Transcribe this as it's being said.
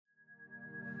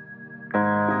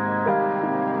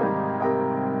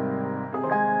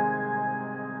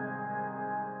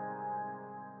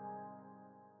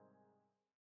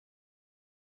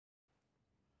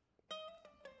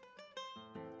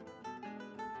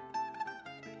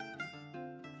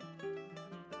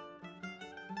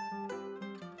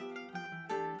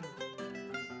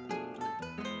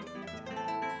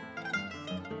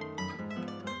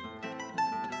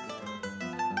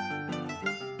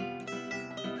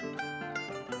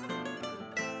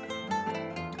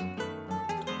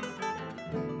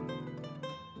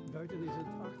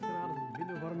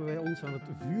ons aan het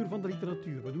vuur van de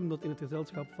literatuur. We doen dat in het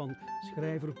gezelschap van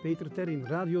schrijver Peter Terrin,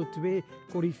 Radio 2,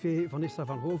 coryfee Vanessa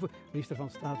Vanhove, minister van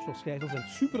Staat Jos Gijsels en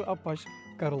super-apache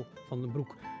Karel van den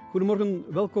Broek.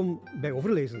 Goedemorgen, welkom bij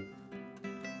Overlezen.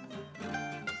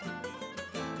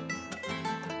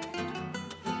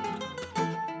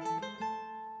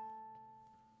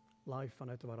 Live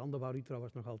vanuit de warande, waar u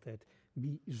trouwens nog altijd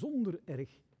bijzonder erg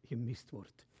gemist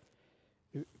wordt.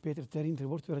 Peter Terrin, er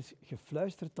wordt wel eens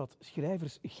gefluisterd dat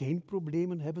schrijvers geen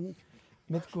problemen hebben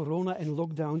met corona en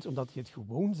lockdowns, omdat die het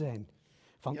gewoon zijn.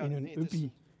 Van in hun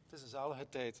uppie. Het is een zalige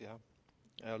tijd, ja.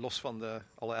 Los van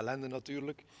alle ellende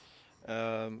natuurlijk.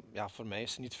 Voor mij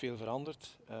is er niet veel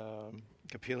veranderd.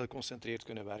 Ik heb heel geconcentreerd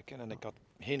kunnen werken en ik had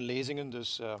geen lezingen,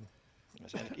 dus dat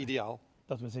is eigenlijk ideaal.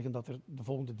 Dat wil zeggen dat er de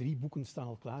volgende 3 boeken staan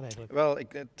al klaar eigenlijk. Wel,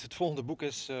 het volgende boek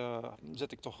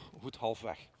zit ik toch goed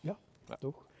halfweg. Ja,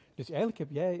 toch? Dus eigenlijk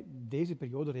heb jij deze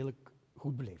periode redelijk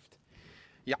goed beleefd.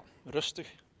 Ja,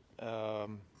 rustig.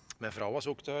 Mijn vrouw was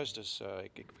ook thuis, dus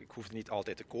ik hoefde niet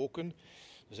altijd te koken.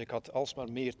 Dus ik had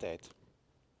alsmaar meer tijd.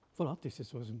 Voilà, het is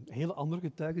dus een hele andere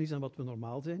getuigenis dan wat we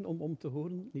normaal zijn om te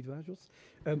horen, nietwaar Jos?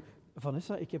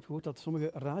 Vanessa, ik heb gehoord dat sommige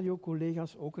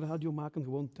radiocollega's ook radio maken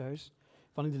gewoon thuis.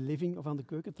 Van in de living of aan de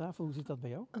keukentafel. Hoe zit dat bij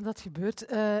jou? Dat gebeurt.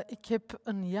 Ik heb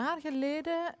een jaar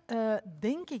geleden,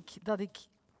 denk ik, dat ik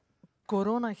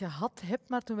corona gehad heb,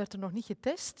 maar toen werd er nog niet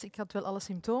getest. Ik had wel alle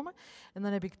symptomen. En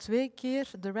dan heb ik 2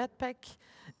 keer de Red Pack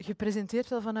gepresenteerd,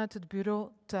 wel vanuit het bureau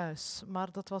thuis.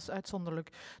 Maar dat was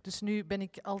uitzonderlijk. Dus nu ben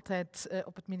ik altijd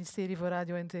op het ministerie voor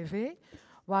Radio en TV,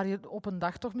 waar je op een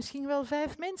dag toch misschien wel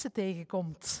 5 mensen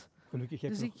tegenkomt. Gelukkig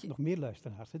heb je nog meer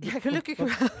luisteraars. Hè? Ja, gelukkig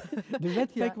wel. De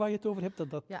Red Pack waar je het over hebt,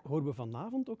 dat horen we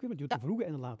vanavond ook weer. Want je doet een vroege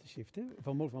en een late shift. Hè?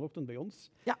 Vanochtend bij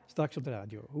ons, straks op de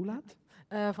radio. Hoe laat?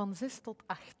 Van 6 tot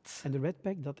 8. En de Red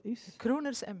Pack, dat is?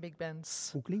 Crooners en big bands.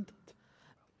 Hoe klinkt dat?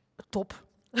 Top.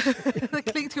 Dat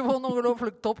klinkt gewoon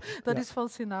ongelooflijk top. Dat is van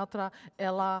Sinatra,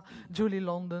 Ella, Julie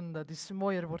London. Dat is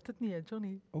mooier wordt het niet, hè,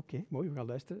 Johnny? Oké, mooi. We gaan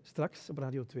luisteren. Straks op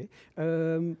Radio 2.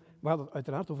 We gaan het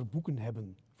uiteraard over boeken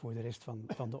hebben voor de rest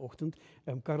van de ochtend.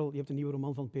 Karel, je hebt een nieuwe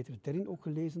roman van Peter Terrin ook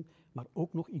gelezen, maar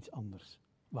ook nog iets anders.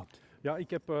 Wat? Ja,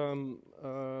 ik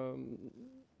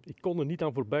kon er niet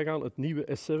aan voorbij gaan het nieuwe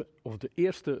essay, of de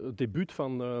eerste debuut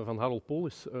van Harold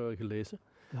Polis gelezen.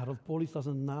 Harold Polis, dat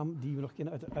is een naam die we nog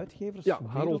kennen uit de uitgevers. Ja,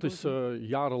 Harold is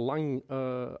jarenlang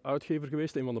uitgever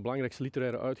geweest, een van de belangrijkste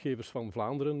literaire uitgevers van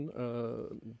Vlaanderen.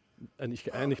 En is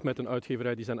geëindigd met een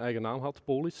uitgeverij die zijn eigen naam had,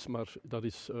 Polis, maar dat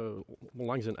is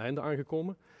onlangs een einde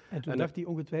aangekomen. En toen dacht hij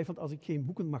ongetwijfeld, als ik geen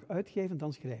boeken mag uitgeven,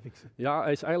 dan schrijf ik ze. Ja,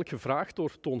 hij is eigenlijk gevraagd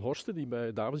door Toon Horsten, die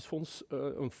bij Davidsfonds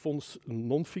een fonds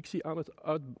non-fictie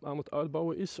aan het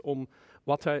uitbouwen is, om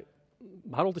wat hij...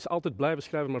 Harold is altijd blijven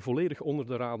schrijven, maar volledig onder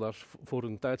de radar voor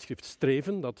een tijdschrift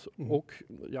Streven, dat ook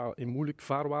in moeilijk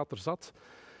vaarwater zat.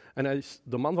 En hij is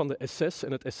de man van de essays,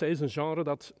 en het essay is een genre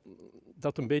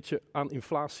dat een beetje aan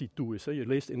inflatie toe is. Hè. Je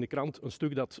leest in de krant een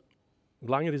stuk dat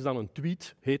langer is dan een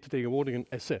tweet, heet tegenwoordig een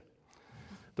essay.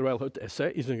 Terwijl het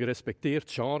essay is een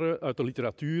gerespecteerd genre uit de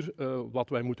literatuur, wat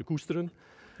wij moeten koesteren.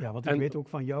 Ja, want ik weet ook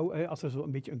van jou, hè, als er zo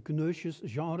een beetje een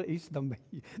kneusjesgenre is, dan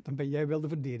ben jij wel de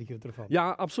verdediger ervan.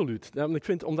 Ja, absoluut. Ja, ik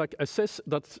vind, omdat ik essays,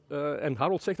 en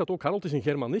Harold zegt dat ook, Harold is een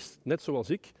Germanist, net zoals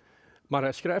ik, maar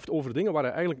hij schrijft over dingen waar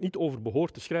hij eigenlijk niet over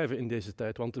behoort te schrijven in deze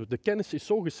tijd. Want de kennis is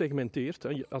zo gesegmenteerd.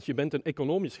 Hè. Als je bent een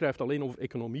econoom, je schrijft alleen over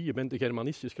economie. Je bent een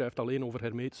Germanist, je schrijft alleen over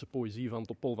hermetische poëzie van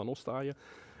Paul van Ostaaien,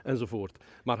 enzovoort.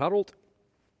 Maar Harold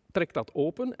trekt dat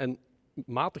open en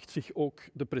matigt zich ook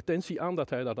de pretentie aan dat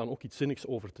hij daar dan ook iets zinnigs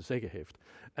over te zeggen heeft.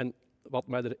 En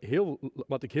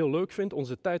wat ik heel leuk vind,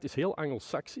 onze tijd is heel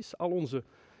Anglo-Saxisch. Al onze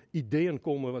ideeën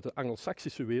komen uit de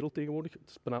Anglo-Saxische wereld tegenwoordig. Het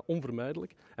is bijna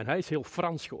onvermijdelijk. En hij is heel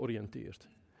Frans georiënteerd.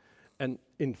 En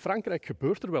in Frankrijk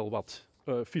gebeurt er wel wat.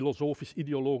 Filosofisch,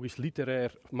 ideologisch,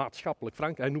 literair,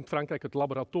 maatschappelijk. Hij noemt Frankrijk het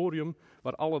laboratorium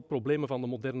waar alle problemen van de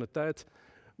moderne tijd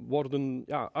worden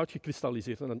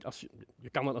uitgekristalliseerd. En je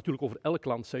kan dat natuurlijk over elk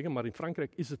land zeggen, maar in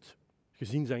Frankrijk is het,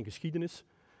 gezien zijn geschiedenis,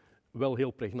 wel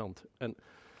heel pregnant. En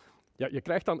je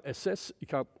krijgt dan essays, ik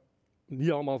ga het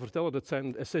niet allemaal vertellen, dat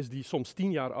zijn essays die soms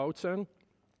 10 jaar oud zijn.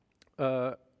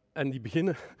 En die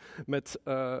beginnen met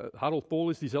Harold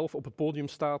Polis, die zelf op het podium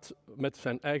staat met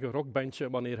zijn eigen rockbandje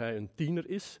wanneer hij een tiener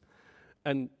is.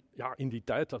 En ja, in die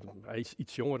tijd, hij is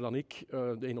iets jonger dan ik,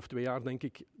 1 of 2 jaar denk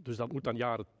ik, dus dat moet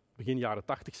dan begin jaren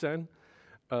 80 zijn.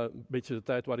 Een beetje de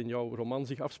tijd waarin jouw roman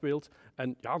zich afspeelt.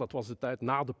 En ja, dat was de tijd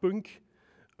na de punk.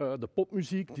 De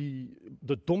popmuziek die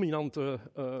de dominante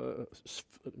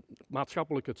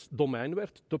maatschappelijke domein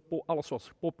werd. Alles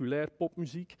was populair,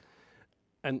 popmuziek.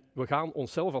 En we gaan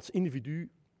onszelf als individu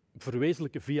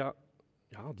verwezenlijken via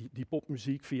die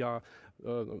popmuziek, via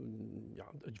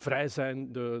het vrij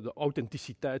zijn, de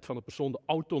authenticiteit van de persoon, de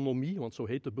autonomie, want zo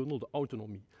heet de bundel, de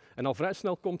autonomie. En al vrij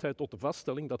snel komt hij tot de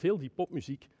vaststelling dat heel die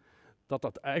popmuziek,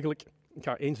 dat eigenlijk, ik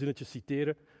ga 1 zinnetje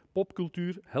citeren,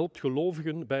 popcultuur helpt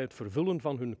gelovigen bij het vervullen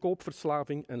van hun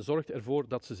koopverslaving en zorgt ervoor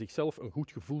dat ze zichzelf een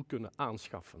goed gevoel kunnen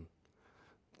aanschaffen.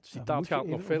 Het citaat gaat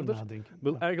nog verder.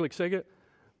 Wil eigenlijk zeggen,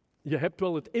 je hebt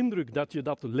wel het indruk dat je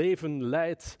dat leven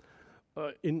leidt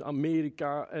in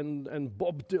Amerika en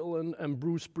Bob Dylan en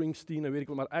Bruce Springsteen en weet ik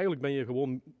wat, maar eigenlijk ben je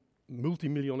gewoon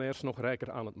multimiljonairs nog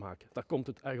rijker aan het maken. Daar komt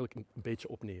het eigenlijk een beetje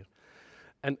op neer.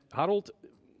 En Harold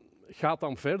gaat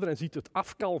dan verder en ziet het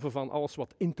afkalven van alles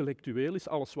wat intellectueel is,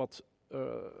 alles wat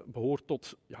behoort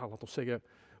tot, laten we zeggen,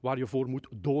 waar je voor moet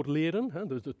doorleren. Hè.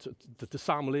 De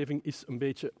samenleving is een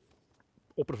beetje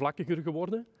oppervlakkiger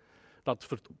geworden. Dat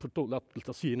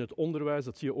zie je in het onderwijs,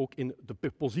 dat zie je ook in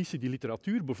de positie die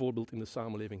literatuur bijvoorbeeld in de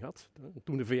samenleving had.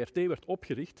 Toen de VRT werd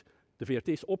opgericht, de VRT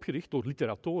is opgericht door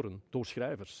literatoren, door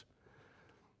schrijvers.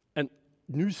 En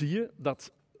nu zie je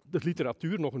dat de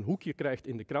literatuur nog een hoekje krijgt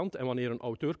in de krant en wanneer een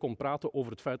auteur komt praten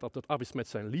over het feit dat het af is met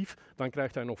zijn lief, dan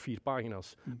krijgt hij nog 4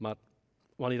 pagina's. Maar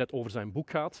wanneer het over zijn boek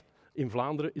gaat, in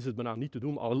Vlaanderen is het bijna niet te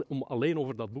doen om alleen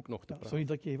over dat boek nog te praten. Sorry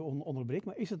dat ik je even onderbreek,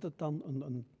 maar is het dan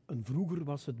een vroeger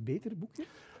was het beter boekje?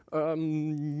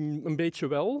 Een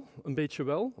beetje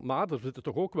wel, maar er zitten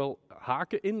toch ook wel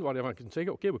haken in waar je van kunt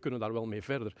zeggen, oké, we kunnen daar wel mee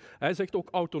verder. Hij zegt ook,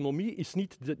 autonomie is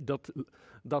niet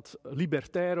dat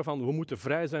libertaire van we moeten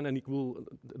vrij zijn en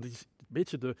dat is een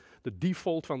beetje de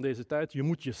default van deze tijd, je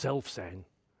moet jezelf zijn.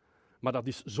 Maar dat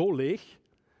is zo leeg.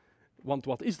 Want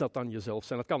wat is dat dan jezelf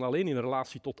zijn? Dat kan alleen in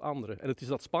relatie tot anderen. En het is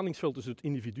dat spanningsveld tussen het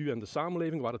individu en de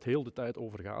samenleving waar het heel de tijd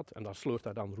over gaat. En daar sleurt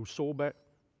hij dan Rousseau bij.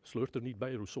 Sleurt er niet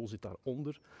bij, Rousseau zit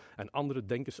daaronder. En andere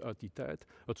denkers uit die tijd.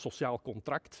 Het sociaal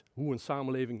contract, hoe een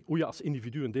samenleving, hoe je als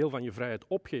individu een deel van je vrijheid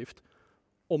opgeeft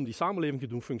om die samenleving te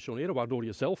doen functioneren, waardoor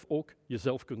je zelf ook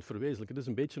jezelf kunt verwezenlijken. Het is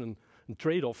een beetje een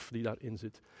trade-off die daarin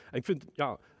zit. En ik vind,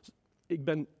 ik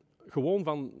ben gewoon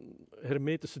van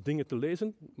hermetische dingen te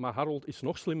lezen, maar Harold is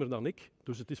nog slimmer dan ik,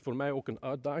 dus het is voor mij ook een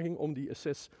uitdaging om die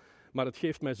essays, maar het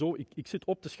geeft mij zo, ik zit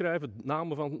op te schrijven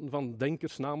namen van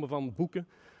denkers, namen van boeken,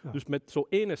 dus met zo'n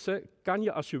 1 essay kan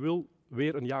je als je wil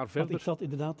weer een jaar verder. Want ik zat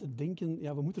inderdaad te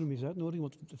denken, we moeten hem eens uitnodigen,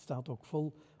 want het staat ook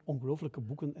vol ongelooflijke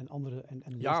boeken en andere en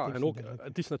en ook,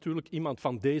 het is natuurlijk iemand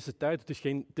van deze tijd,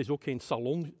 het is ook geen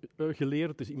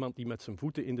salongeleerde, het is iemand die met zijn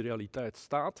voeten in de realiteit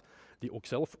staat, die ook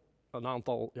zelf een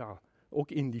aantal,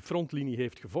 ook in die frontlinie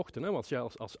heeft gevochten. Hè? Want jij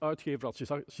als uitgever, als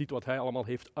je ziet wat hij allemaal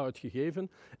heeft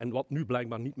uitgegeven en wat nu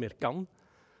blijkbaar niet meer kan,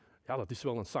 dat is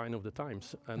wel een sign of the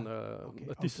times. En,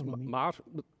 het is, maar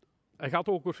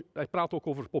hij praat ook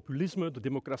over populisme, de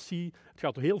democratie, het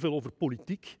gaat heel veel over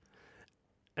politiek.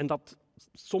 En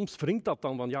soms wringt dat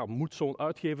dan van, moet zo'n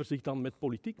uitgever zich dan met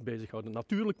politiek bezighouden?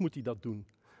 Natuurlijk moet hij dat doen,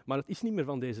 maar het is niet meer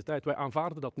van deze tijd. Wij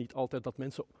aanvaarden dat niet altijd, dat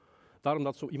mensen. Daarom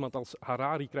dat zo iemand als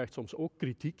Harari krijgt soms ook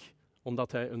kritiek,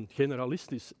 omdat hij een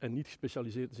generalist is en niet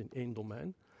gespecialiseerd is in 1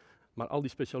 domein. Maar al die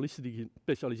specialisten die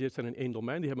gespecialiseerd zijn in 1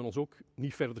 domein, die hebben ons ook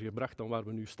niet verder gebracht dan waar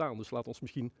we nu staan. Dus laat ons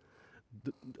misschien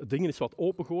de dingen eens wat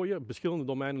opengooien, verschillende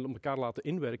domeinen op elkaar laten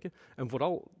inwerken en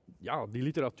vooral die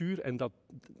literatuur en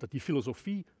die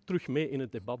filosofie terug mee in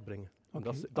het debat brengen.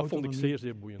 Dat vond ik zeer,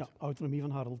 zeer boeiend. Ja, autonomie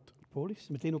van Harold Polis.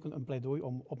 Meteen ook een pleidooi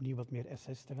om opnieuw wat meer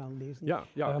essays te gaan lezen. Ja.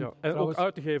 En trouwens, ook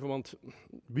uit te geven, want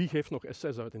wie geeft nog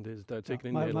essays uit in deze tijd, zeker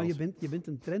in Nederland. Maar je bent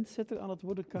een trendsetter aan het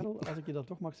worden, Karel, als ik je dat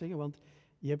toch mag zeggen, want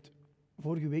je hebt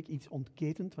vorige week iets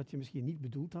ontketend wat je misschien niet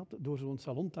bedoeld had, door zo'n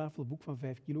salontafelboek van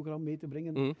 5 kilogram mee te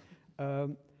brengen.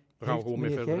 We gaan gewoon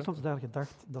mee verder. Heeft ons daar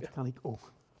gedacht, dat kan ik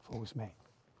ook, volgens mij.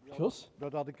 Jos?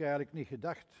 Dat had ik eigenlijk niet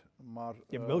gedacht, maar...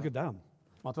 Je hebt wel gedaan,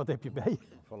 want wat heb je bij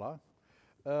je? Voilà.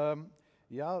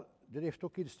 Dat heeft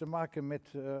ook iets te maken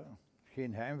met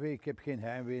geen heimwee. Ik heb geen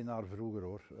heimwee naar vroeger,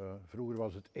 hoor. Vroeger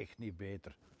was het echt niet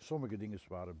beter. Sommige dingen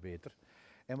waren beter.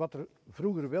 En wat er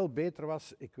vroeger wel beter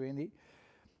was, ik weet niet...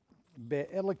 Bij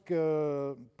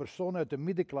elke persoon uit de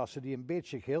middenklasse die een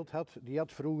beetje geld had, die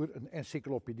had vroeger een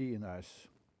encyclopedie in huis.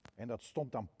 En dat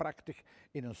stond dan prachtig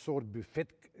in een soort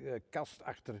buffetkast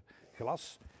achter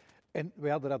glas. En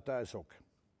wij hadden dat thuis ook.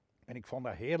 En ik vond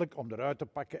dat heerlijk om eruit te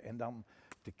pakken en dan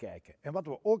te kijken. En wat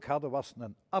we ook hadden was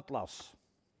een atlas.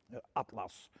 Een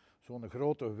atlas. Zo'n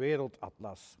grote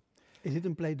wereldatlas. Is dit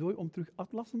een pleidooi om terug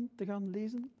atlassen te gaan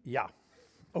lezen? Ja.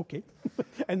 Oké.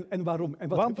 En waarom? En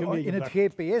wat Want heb je in het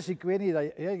GPS, ik weet niet,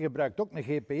 je gebruikt ook een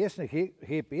GPS. Een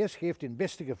GPS geeft in het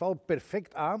beste geval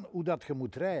perfect aan hoe dat je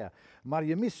moet rijden. Maar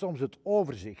je mist soms het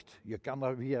overzicht. Je kan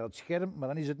dat via het scherm, maar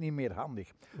dan is het niet meer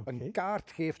handig. Okay. Een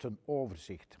kaart geeft een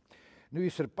overzicht. Nu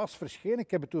is er pas verschenen,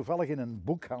 ik heb het toevallig in een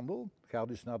boekhandel, ga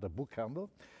dus naar de boekhandel,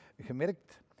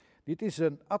 gemerkt, dit is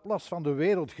een atlas van de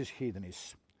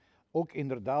wereldgeschiedenis. Ook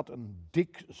inderdaad een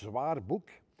dik, zwaar boek,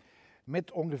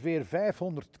 met ongeveer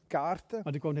 500 kaarten.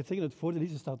 Maar ik wou net zeggen, het voordeel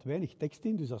is, er staat weinig tekst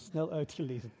in, dus dat is snel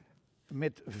uitgelezen.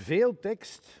 Met veel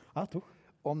tekst. Ah, toch?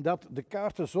 Omdat de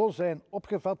kaarten zo zijn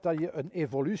opgevat dat je een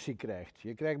evolutie krijgt.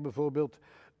 Je krijgt bijvoorbeeld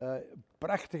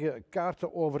prachtige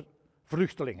kaarten over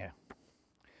vluchtelingen.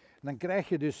 Dan krijg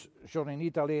je dus, Johnny,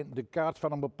 niet alleen de kaart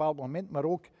van een bepaald moment, maar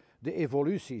ook de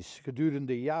evoluties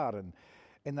gedurende jaren.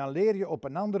 En dan leer je op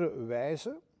een andere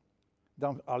wijze,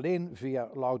 dan alleen via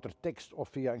louter tekst of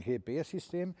via een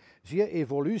GPS-systeem, zie je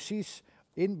evoluties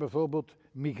in bijvoorbeeld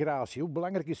migratie. Hoe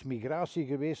belangrijk is migratie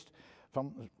geweest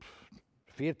van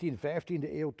 14e,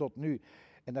 15e eeuw tot nu?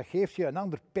 En dat geeft je een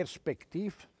ander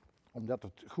perspectief, omdat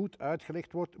het goed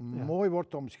uitgelegd wordt, mooi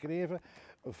wordt omschreven,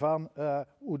 van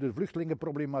hoe de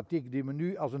vluchtelingenproblematiek die we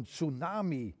nu als een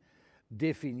tsunami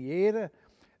definiëren,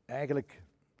 eigenlijk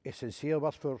essentieel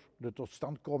was voor de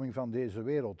totstandkoming van deze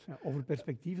wereld. Ja, over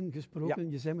perspectieven gesproken,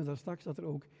 je zei me daar straks dat er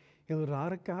ook heel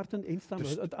rare kaarten in staan.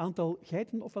 Dus het aantal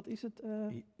geiten, of wat is het?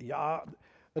 Ja,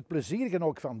 het plezierige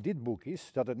ook van dit boek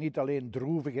is dat het niet alleen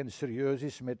droevig en serieus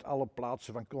is met alle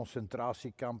plaatsen van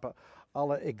concentratiekampen,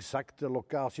 alle exacte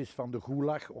locaties van de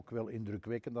Gulag, ook wel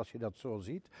indrukwekkend als je dat zo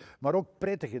ziet, maar ook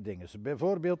prettige dingen.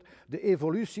 Bijvoorbeeld de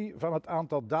evolutie van het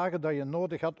aantal dagen dat je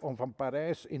nodig had om van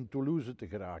Parijs in Toulouse te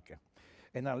geraken.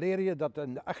 En dan leer je dat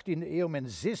in de 18e eeuw men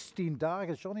 16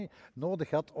 dagen, Johnny, nodig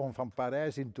had om van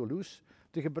Parijs in Toulouse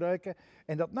te gebruiken.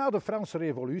 En dat na de Franse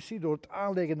revolutie, door het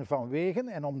aanleggen van wegen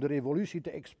en om de revolutie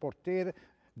te exporteren,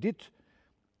 dit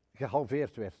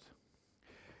gehalveerd werd.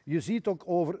 Je ziet ook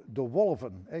over de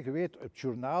wolven. Je weet, het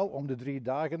journaal om de 3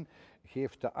 dagen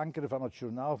geeft de anker van het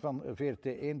journaal van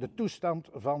VRT1 de toestand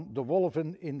van de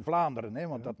wolven in Vlaanderen.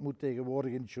 Want dat moet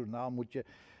tegenwoordig in het journaal, moet je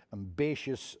een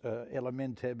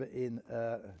beestjes-element hebben in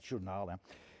het journaal.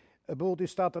 Bijvoorbeeld, er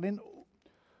staat erin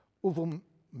hoeveel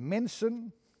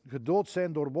mensen gedood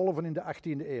zijn door wolven in de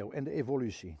 18e eeuw en de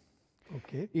evolutie.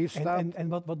 Oké. Hier staat... En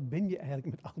wat ben je eigenlijk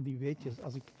met al die weetjes,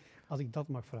 als ik dat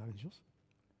mag vragen, Jos?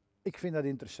 Ik vind dat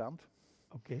interessant.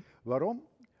 Oké. Waarom?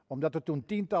 Omdat er toen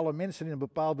tientallen mensen in een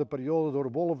bepaalde periode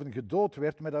door wolven gedood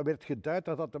werd, maar dat werd geduid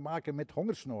dat had te maken met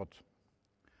hongersnood.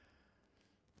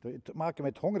 Te maken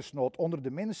met hongersnood onder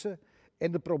de mensen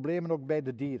en de problemen ook bij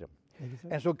de dieren.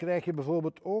 En zo krijg je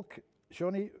bijvoorbeeld ook,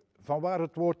 Johnny, van waar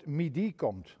het woord midi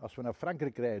komt. Als we naar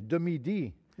Frankrijk rijden, de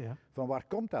midi. Ja. Van waar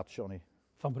komt dat, Johnny?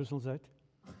 Van Brussel-Zuid.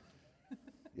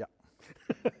 Ja.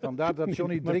 Vandaar dat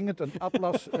Johnny dringend een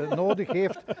atlas nodig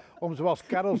heeft om, zoals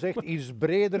Karel zegt, iets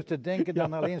breder te denken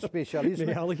dan alleen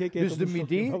specialisme. Nee, dus de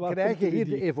midi, krijg je hier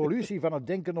de evolutie van het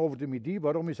denken over de midi.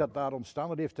 Waarom is dat daar ontstaan?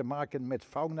 Dat heeft te maken met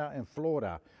fauna en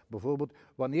flora. Bijvoorbeeld,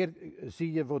 wanneer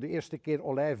zie je voor de eerste keer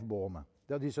olijfbomen?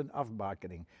 Dat is een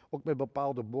afbakening, ook met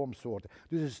bepaalde boomsoorten.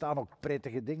 Dus er staan ook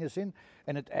prettige dingen in.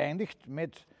 En het eindigt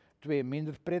met 2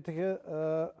 minder prettige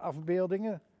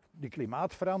afbeeldingen. De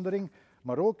klimaatverandering,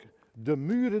 maar ook de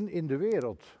muren in de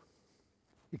wereld.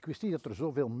 Ik wist niet dat er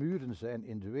zoveel muren zijn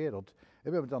in de wereld. We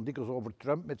hebben het dan dikwijls over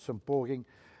Trump met zijn poging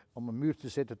om een muur te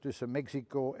zetten tussen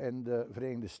Mexico en de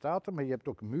Verenigde Staten. Maar je hebt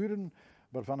ook muren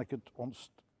waarvan ik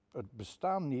het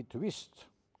bestaan niet wist.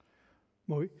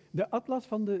 Mooi. De atlas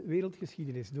van de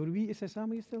wereldgeschiedenis. Door wie is hij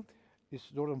samengesteld?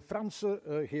 Is door een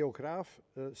Franse geograaf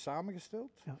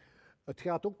samengesteld. Ja. Het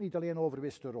gaat ook niet alleen over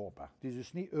West-Europa. Het is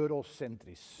dus niet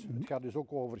eurocentrisch. Het gaat dus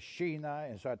ook over China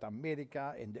en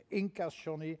Zuid-Amerika en de Inca's,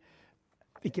 Johnny.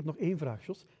 Ik heb nog 1 vraag,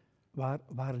 Jos.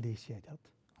 Waar lees jij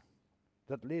dat?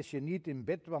 Dat lees je niet in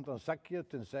bed, want dan zak je,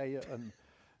 tenzij je een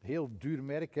heel duur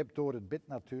merk hebt door het bed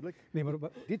natuurlijk. Nee,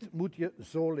 maar dit moet je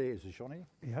zo lezen, Johnny.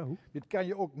 Ja, hoe? Dit kan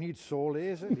je ook niet zo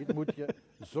lezen, dit moet je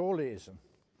zo lezen.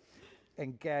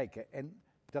 En kijken. En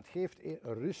dat geeft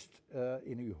rust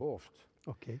in je hoofd.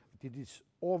 Oké. Dit is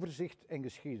overzicht en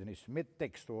geschiedenis, met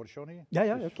tekst hoor, Johnny.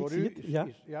 Ja, dus voor u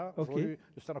voor u.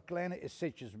 Er staan ook kleine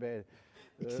essaytjes bij,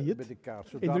 bij de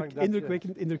kaart.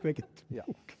 Indrukwekkend. Ja.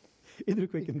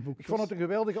 Indrukwekkend boek. Ik vond het een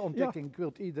geweldige ontdekking. Ik wil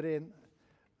het iedereen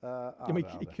aanraden.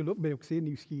 Ja, maar ik ben ook zeer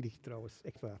nieuwsgierig trouwens,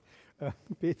 echt waar.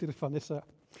 Peter, Vanessa,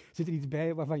 zit er iets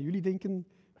bij waarvan jullie denken,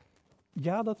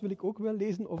 ja, dat wil ik ook wel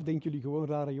lezen, of denken jullie gewoon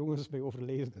rare jongens bij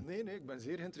overlezen? Nee, ik ben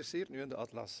zeer geïnteresseerd nu in de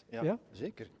atlas. Ja?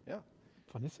 Zeker. Ja.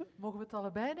 Vanessa? Mogen we het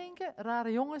allebei denken?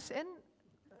 Rare jongens en?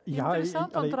 Ja,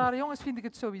 interessant, want rare jongens vind ik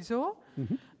het sowieso.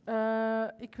 Mhm.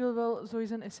 Ik wil wel zo eens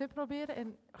een essay proberen.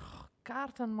 En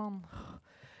kaarten, man.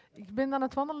 Ik ben dan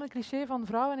het wandelende cliché van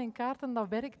vrouwen en kaarten, dat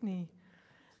werkt niet.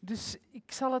 Dus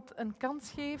ik zal het een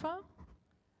kans geven.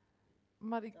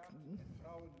 maar ik...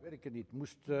 Vrouwen werken niet.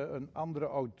 Moest een andere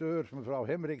auteur, mevrouw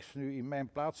Hemmerichs, nu in mijn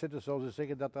plaats zetten, zou ze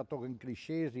zeggen dat dat toch een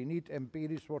cliché is die niet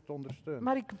empirisch wordt ondersteund.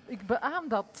 Maar ik beaam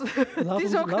dat. Het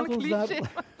is ook een cliché.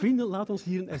 Vrienden, laat ons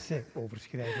hier een essay over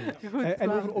schrijven. Goed, en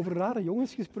over rare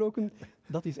jongens gesproken,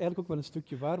 dat is eigenlijk ook wel een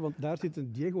stukje waar, want daar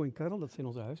zitten Diego en Karel, dat zijn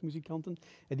onze huismuzikanten,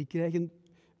 en die krijgen,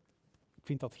 ik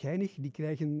vind dat geinig, die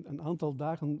krijgen een aantal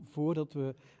dagen voordat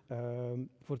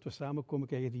we samenkomen,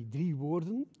 krijgen die 3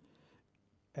 woorden.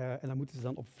 En dan moeten ze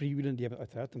dan op freewheelen, die hebben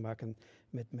uiteraard te maken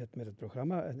met het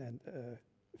programma.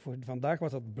 Voor vandaag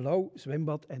was dat blauw,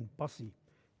 zwembad en passie.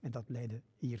 En dat leidde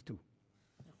hiertoe.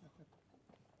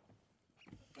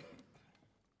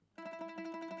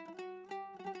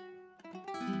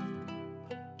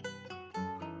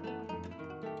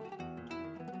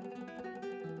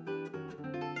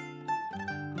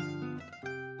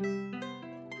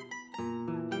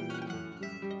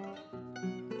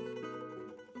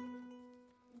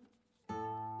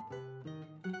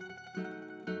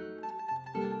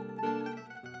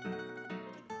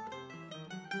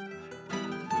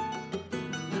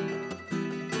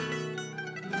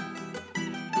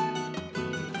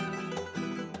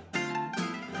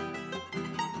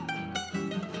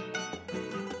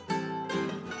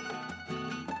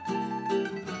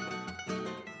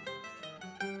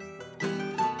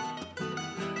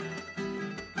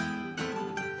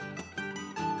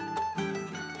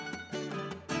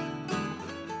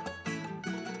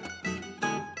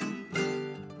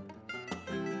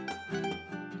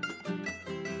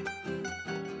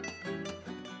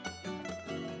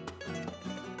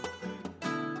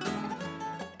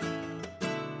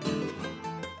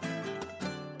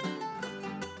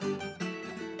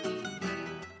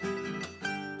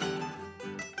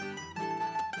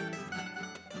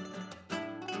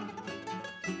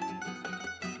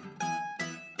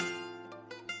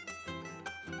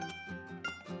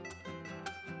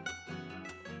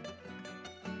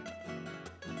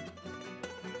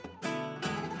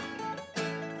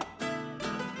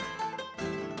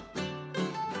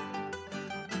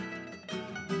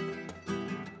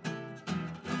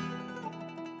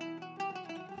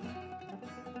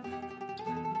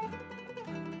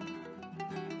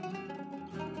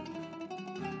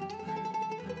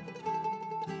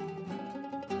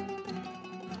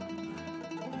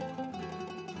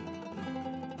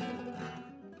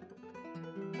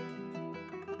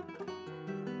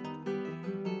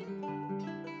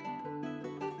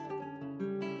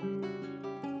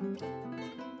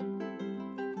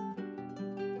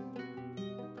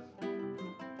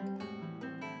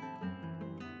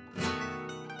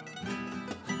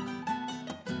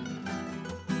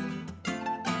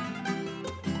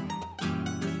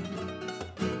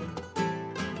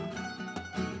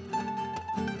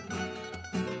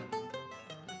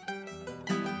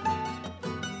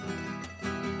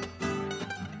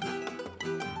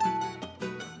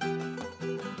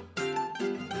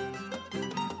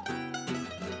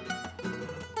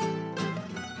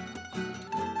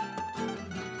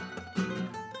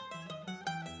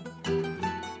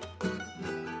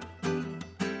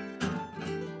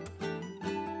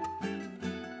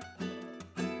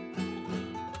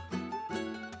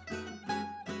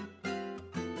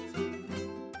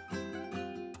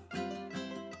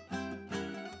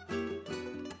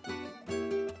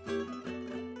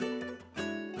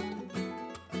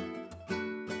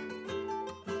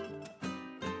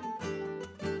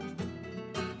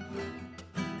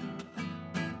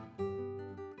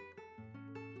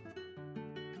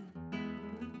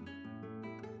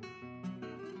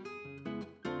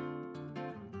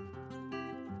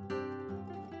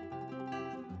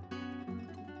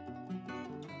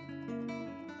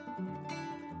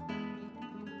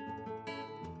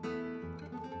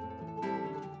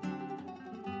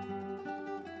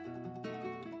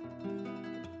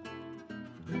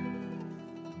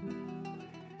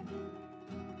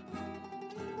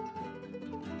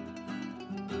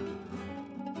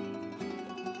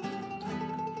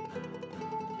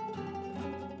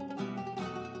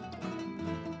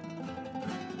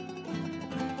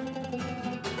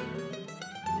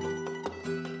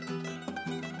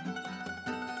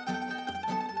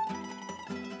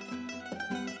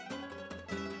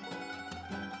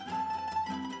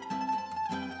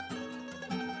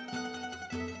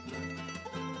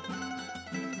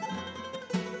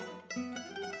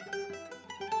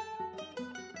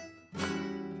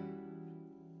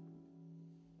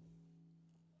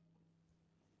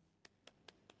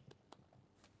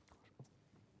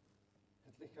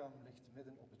 lichaam ligt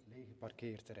midden op het lege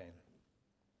parkeerterrein.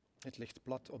 Het ligt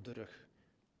plat op de rug,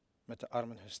 met de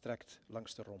armen gestrekt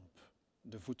langs de romp,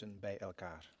 de voeten bij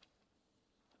elkaar.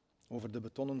 Over de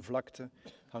betonnen vlakte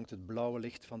hangt het blauwe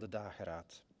licht van de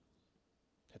dageraad.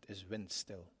 Het is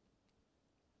windstil.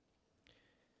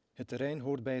 Het terrein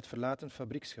hoort bij het verlaten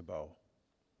fabrieksgebouw.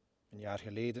 Een jaar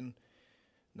geleden,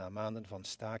 na maanden van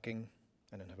staking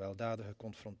en een gewelddadige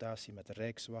confrontatie met de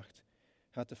Rijkswacht,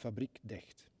 gaat de fabriek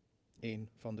dicht. Eén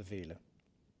van de vele.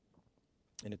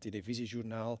 In het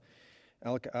televisiejournaal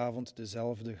elke avond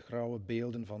dezelfde grauwe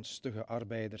beelden van stugge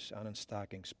arbeiders aan een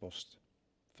stakingspost.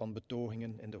 Van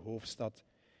betogingen in de hoofdstad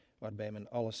waarbij men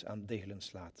alles aan diggelen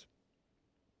slaat.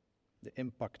 De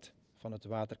impact van het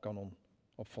waterkanon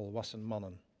op volwassen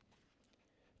mannen.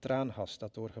 Traangas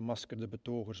dat door gemaskerde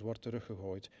betogers wordt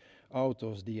teruggegooid.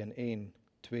 Auto's die in 1,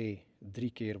 2,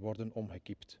 3 keer worden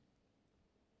omgekiept.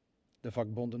 De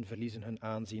vakbonden verliezen hun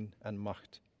aanzien en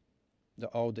macht. De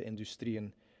oude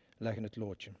industrieën leggen het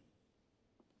loodje.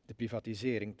 De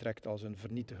privatisering trekt als een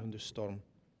vernietigende storm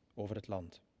over het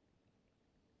land.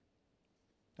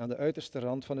 Aan de uiterste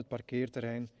rand van het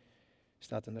parkeerterrein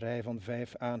staat een rij van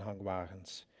 5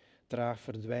 aanhangwagens. Traag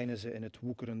verdwijnen ze in het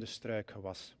woekerende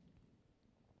struikgewas.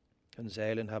 Hun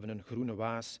zeilen hebben een groene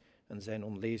waas en zijn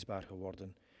onleesbaar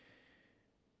geworden.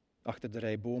 Achter de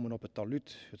rij bomen op het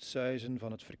talud het suizen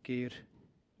van het verkeer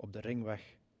op de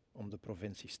ringweg om de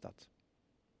provinciestad.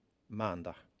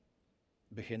 Maandag,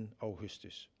 begin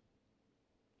augustus.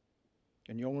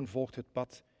 Een jongen volgt het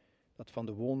pad dat van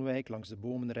de woonwijk langs de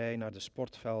bomenrij naar de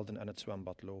sportvelden en het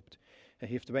zwembad loopt. Hij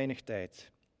heeft weinig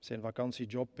tijd. Zijn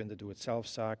vakantiejob in de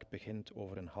doe-het-zelfzaak begint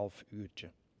over een half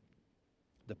uurtje.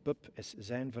 De pup is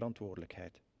zijn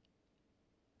verantwoordelijkheid.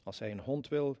 Als hij een hond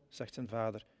wil, zegt zijn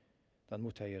vader, dan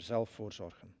moet hij er zelf voor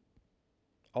zorgen.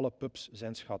 Alle pups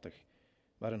zijn schattig,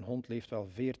 maar een hond leeft wel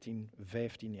 14,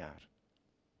 15 jaar.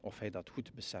 Of hij dat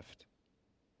goed beseft.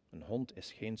 Een hond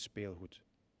is geen speelgoed.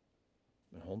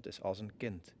 Een hond is als een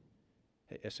kind.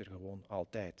 Hij is er gewoon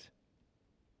altijd.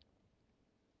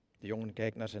 De jongen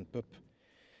kijkt naar zijn pup,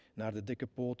 naar de dikke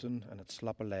poten en het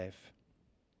slappe lijf.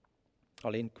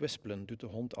 Alleen kwispelen doet de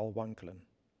hond al wankelen.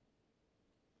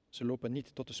 Ze lopen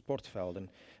niet tot de sportvelden,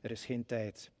 er is geen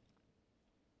tijd.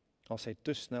 Als hij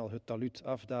te snel het talud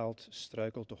afdaalt,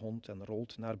 struikelt de hond en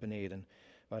rolt naar beneden,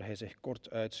 waar hij zich kort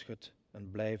uitschudt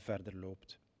en blij verder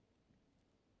loopt.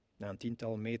 Na een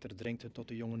 10-tal meter dringt het tot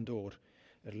de jongen door.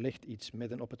 Er ligt iets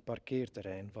midden op het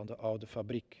parkeerterrein van de oude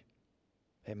fabriek.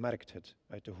 Hij merkt het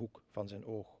uit de hoek van zijn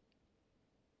oog.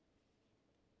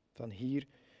 Van hier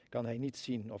kan hij niet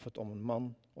zien of het om een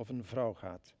man of een vrouw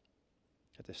gaat.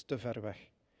 Het is te ver weg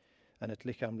en het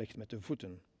lichaam ligt met de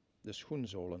voeten, de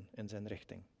schoenzolen, in zijn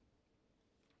richting.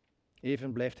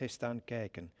 Even blijft hij staan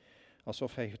kijken,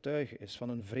 alsof hij getuige is van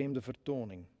een vreemde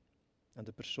vertoning en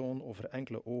de persoon over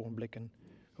enkele ogenblikken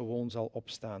gewoon zal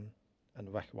opstaan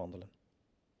en wegwandelen.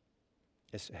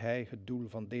 Is hij het doel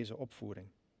van deze opvoering?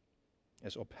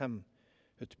 Is op hem,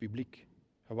 het publiek,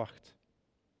 gewacht?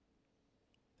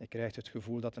 Hij krijgt het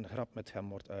gevoel dat een grap met hem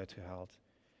wordt uitgehaald,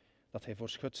 dat hij voor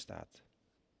schut staat.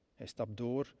 Hij stapt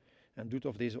door en doet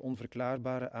of deze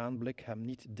onverklaarbare aanblik hem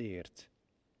niet deert.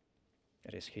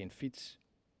 Er is geen fiets,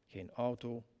 geen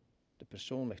auto, de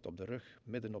persoon ligt op de rug,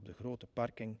 midden op de grote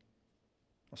parking,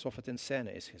 alsof het in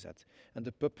scène is gezet. En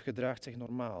de pup gedraagt zich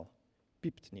normaal,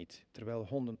 piept niet, terwijl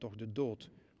honden toch de dood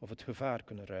of het gevaar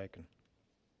kunnen ruiken.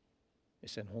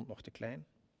 Is zijn hond nog te klein?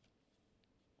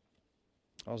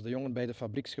 Als de jongen bij de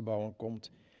fabrieksgebouwen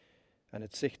komt en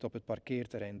het zicht op het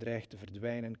parkeerterrein dreigt te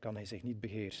verdwijnen, kan hij zich niet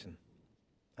beheersen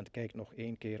en kijkt nog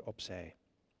 1 keer opzij.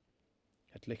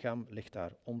 Het lichaam ligt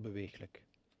daar onbeweeglijk.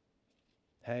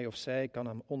 Hij of zij kan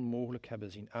hem onmogelijk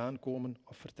hebben zien aankomen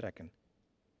of vertrekken.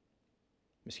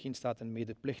 Misschien staat een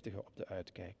medeplichtige op de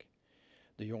uitkijk.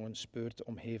 De jongen speurt de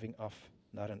omgeving af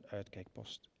naar een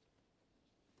uitkijkpost.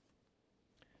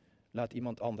 Laat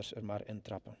iemand anders er maar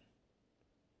intrappen.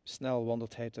 Snel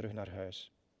wandelt hij terug naar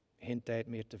huis. Geen tijd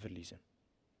meer te verliezen.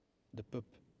 De pup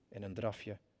in een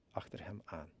drafje achter hem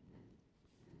aan.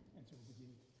 En zo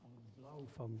begint aan het blauw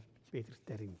van Peter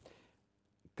Terrin.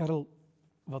 Karel,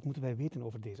 wat moeten wij weten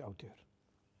over deze auteur?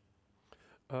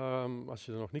 Als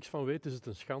je er nog niks van weet, is het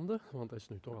een schande, want hij is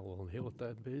nu toch al een hele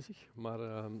tijd bezig.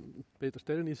 Maar Peter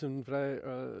Terrin is een vrij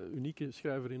unieke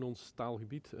schrijver in ons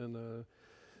taalgebied. En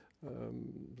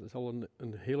hij is al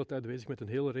een hele tijd bezig met een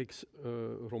hele reeks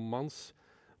romans.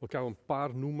 Ik ga een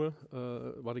paar noemen,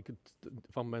 waar ik het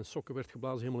van mijn sokken werd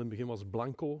geblazen. Helemaal in het begin was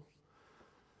Blanco.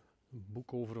 Een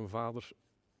boek over een vader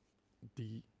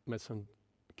die met zijn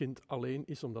kind alleen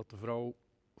is, omdat de vrouw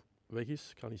weg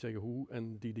is. Ik ga niet zeggen hoe.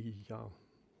 En die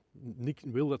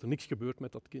wil dat er niks gebeurt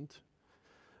met dat kind.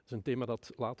 Dat is een thema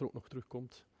dat later ook nog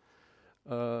terugkomt.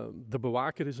 De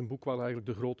Bewaker is een boek waar eigenlijk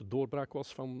de grote doorbraak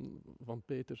was van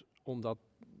Peter, omdat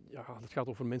het gaat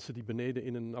over mensen die beneden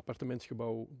in een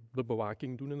appartementsgebouw de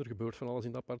bewaking doen en er gebeurt van alles in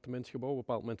het appartementsgebouw. Op een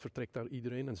bepaald moment vertrekt daar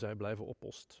iedereen en zij blijven op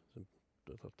post.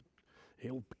 Dat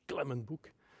heel beklemmend boek.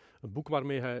 Het boek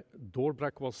waarmee hij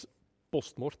doorbrak was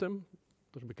Postmortem.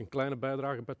 Daar heb ik een kleine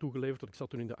bijdrage bij toegeleverd. Ik zat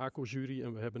toen in de ACO-jury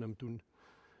en we hebben hem toen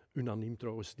unaniem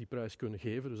trouwens die prijs kunnen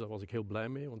geven. Dus daar was ik heel blij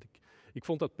mee. Want ik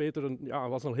vond dat Peter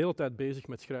was al een hele tijd bezig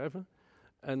met schrijven.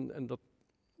 En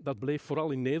dat bleef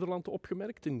vooral in Nederland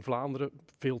opgemerkt. In Vlaanderen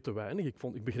veel te weinig.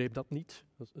 Ik begreep dat niet.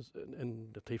 En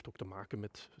dat heeft ook te maken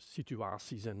met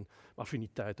situaties en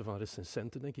affiniteiten van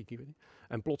recensenten, denk ik. Ik weet niet.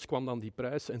 En plots kwam dan die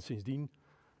prijs en sindsdien...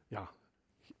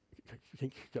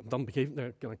 Dan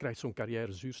krijg je zo'n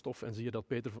carrière zuurstof en zie je dat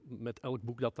Peter met elk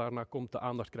boek dat daarna komt de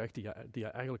aandacht krijgt die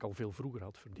hij eigenlijk al veel vroeger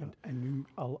had verdiend. Ja, en nu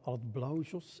al het blauw,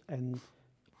 Jos. En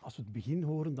als we het begin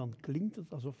horen, dan klinkt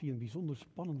het alsof hij een bijzonder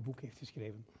spannend boek heeft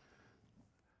geschreven.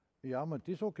 Ja, maar het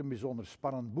is ook een bijzonder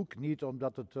spannend boek. Niet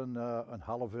omdat het een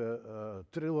halve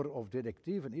thriller of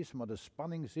detectieve is, maar de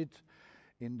spanning zit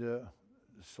in de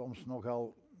soms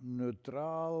nogal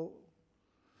neutraal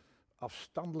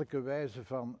afstandelijke wijze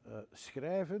van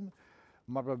schrijven,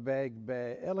 maar waarbij ik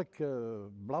bij elke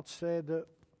bladzijde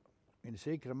in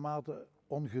zekere mate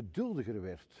ongeduldiger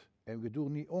werd. En ik bedoel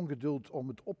niet ongeduld om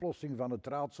de oplossing van het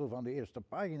raadsel van de eerste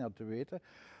pagina te weten,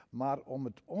 maar om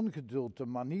het ongeduld, de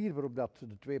manier waarop dat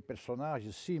de twee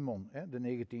personages, Simon,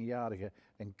 de 19-jarige,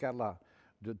 en Carla,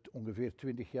 de ongeveer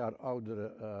 20 jaar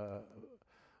oudere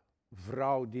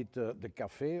vrouw die de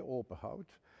café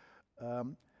openhoudt,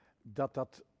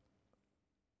 dat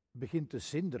begint te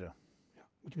zinderen. Ja.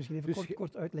 Moet je misschien even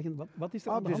kort uitleggen, wat is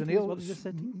er aan de hand? Het is een wat is de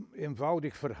setting? heel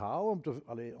eenvoudig verhaal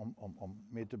om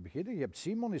mee te beginnen. Je hebt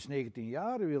Simon, is 19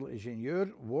 jaar, wil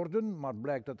ingenieur worden, maar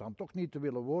blijkt dat dan toch niet te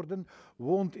willen worden.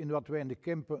 Woont in wat wij in de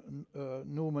Kempen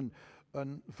noemen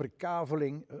een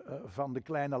verkaveling van de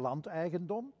kleine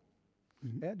landeigendom.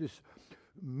 Mm-hmm. Dus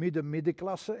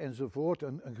middenklasse enzovoort.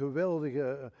 Een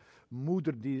geweldige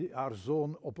moeder die haar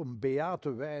zoon op een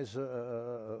beate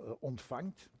wijze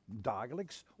ontvangt,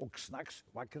 dagelijks, ook 's nachts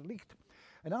wakker ligt.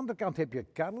 Aan de andere kant heb je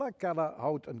Carla. Carla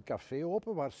houdt een café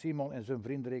open waar Simon en zijn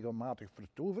vrienden regelmatig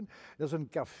vertoeven. Dat is een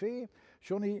café,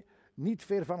 Johnny, niet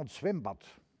ver van het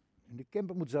zwembad. In de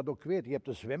Kempen moeten ze dat ook weten. Je hebt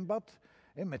een zwembad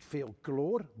met veel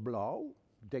chloor, blauw,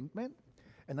 denkt men.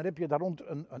 En dan heb je daar rond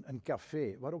een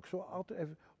café, waar ook zo altijd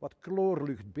even wat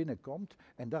chloorlucht binnenkomt.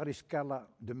 En daar is Carla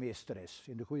de meesteres,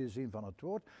 in de goede zin van het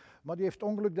woord. Maar die heeft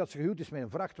ongeluk dat ze gehuwd is met een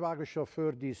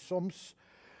vrachtwagenchauffeur die soms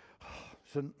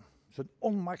zijn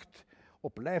onmacht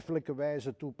op lijfelijke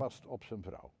wijze toepast op zijn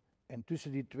vrouw. En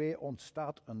tussen die twee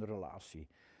ontstaat een relatie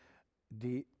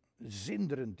die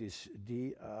zinderend is,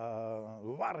 die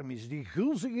warm is, die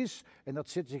gulzig is. En dat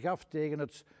zet zich af tegen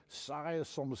het saaie,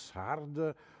 soms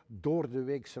harde, door de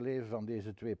weekse leven van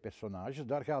deze twee personages.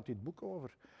 Daar gaat dit boek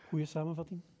over. Goeie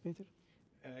samenvatting, Peter?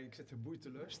 Ik zit geboeid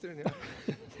te luisteren. Ja.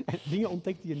 Dingen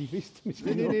ontdekt die je niet wist.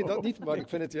 Misschien. Nee, dat niet. Maar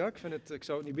ik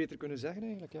zou het niet beter kunnen zeggen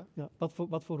eigenlijk. Ja. Ja,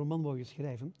 wat voor roman wou je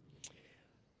schrijven?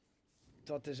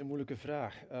 Dat is een moeilijke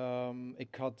vraag.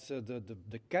 Ik had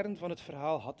de kern van het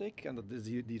verhaal had ik, en dat is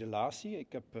die relatie.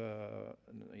 Ik heb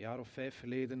een jaar of 5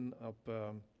 geleden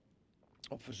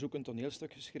op verzoek een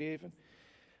toneelstuk geschreven.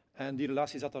 En die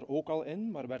relatie zat daar ook al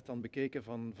in, maar werd dan bekeken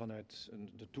vanuit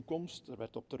de toekomst. Er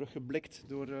werd op teruggeblikt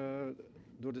door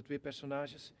de twee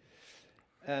personages.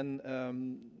 En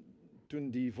toen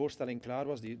die voorstelling klaar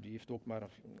was, die heeft ook maar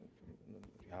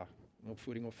een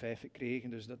opvoering of 5 gekregen,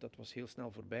 dus dat was heel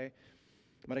snel voorbij.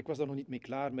 Maar ik was daar nog niet mee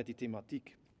klaar met die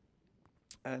thematiek.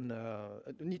 En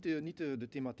niet de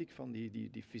thematiek van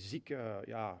die fysieke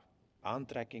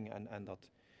aantrekking en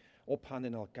dat opgaan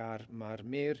in elkaar, maar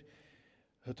meer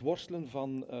het worstelen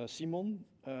van Simon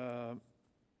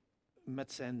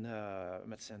met zijn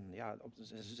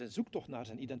zoektocht naar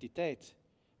zijn identiteit,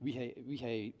 wie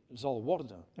hij zal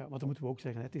worden. Ja, want dat moeten we ook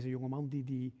zeggen. Het is een jongeman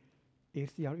die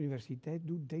eerste jaar universiteit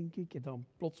doet, denk ik, en dan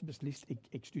plots beslist,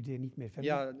 ik studeer niet meer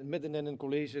verder. Ja, midden in een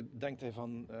college denkt hij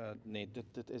van, nee,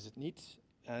 dit is het niet.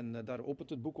 En daar opent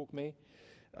het boek ook mee,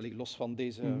 los van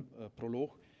deze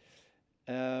proloog.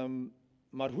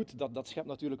 Maar goed, dat schept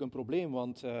natuurlijk een probleem,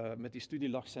 want met die studie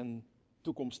lag zijn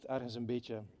toekomst ergens een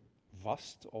beetje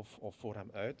vast of voor hem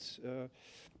uit.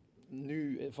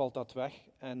 Nu valt dat weg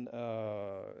en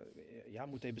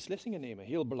moet hij beslissingen nemen,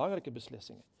 heel belangrijke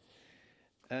beslissingen.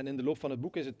 En in de loop van het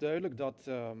boek is het duidelijk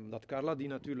dat Carla, die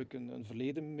natuurlijk een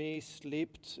verleden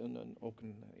meesleept, ook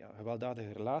een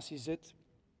gewelddadige relatie zit.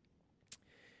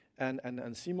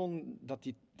 En Simon,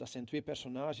 dat zijn twee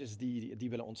personages die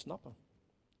willen ontsnappen.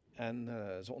 En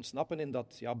ze ontsnappen in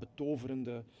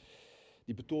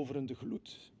die betoverende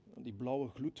gloed. die blauwe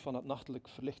gloed van het nachtelijk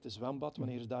verlichte zwembad,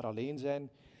 wanneer ze daar alleen zijn,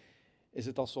 is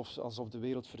het alsof de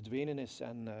wereld verdwenen is.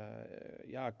 En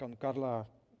kan Carla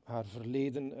haar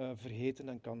verleden vergeten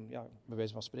en kan, bij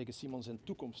wijze van spreken, Simon zijn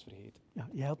toekomst vergeten. Ja,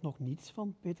 jij had nog niets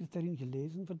van Peter Terrin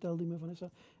gelezen, vertelde me Vanessa.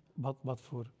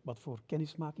 Wat voor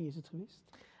kennismaking is het geweest?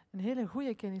 Een hele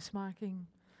goede kennismaking.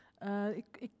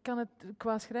 Ik kan het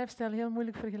qua schrijfstijl heel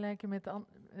moeilijk vergelijken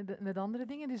met andere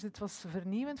dingen, dus het was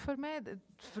vernieuwend voor mij. Het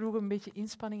vroeg een beetje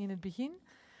inspanning in het begin.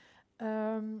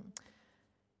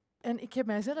 En ik heb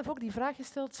mijzelf ook die vraag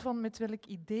gesteld van met welk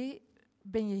idee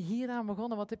ben je hieraan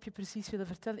begonnen? Wat heb je precies willen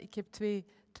vertellen? Ik heb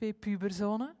twee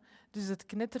puberzonen, dus het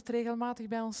knettert regelmatig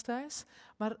bij ons thuis.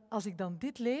 Maar als ik dan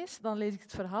dit lees, dan lees ik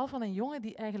het verhaal van een jongen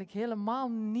die eigenlijk helemaal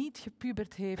niet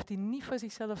gepubert heeft, die niet voor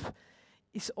zichzelf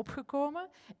is opgekomen.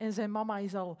 En zijn mama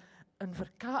is al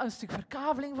een stuk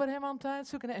verkaveling voor hem aan het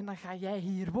uitzoeken. En dan ga jij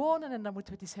hier wonen en dan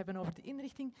moeten we het eens hebben over de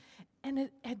inrichting.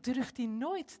 En hij durft die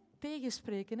nooit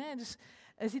tegenspreken. Hè. Dus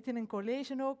hij zit in een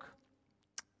college ook.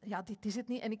 Ja, dit is het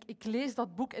niet. En ik lees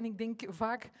dat boek en ik denk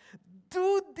vaak,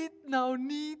 doe dit nou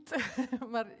niet.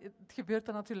 Maar het gebeurt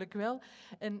dan natuurlijk wel.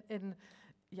 En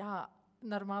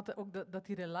naarmate ook dat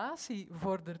die relatie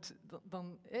vordert,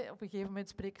 dan op een gegeven moment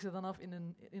spreken ze dan af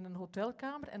in een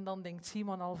hotelkamer en dan denkt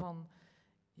Simon al van,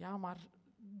 ja, maar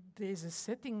deze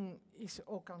setting is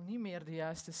ook al niet meer de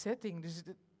juiste setting. Dus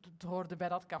het hoorde bij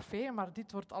dat café, maar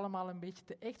dit wordt allemaal een beetje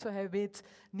te echt. Zo, hij weet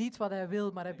niet wat hij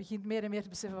wil, maar hij begint meer en meer te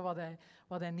beseffen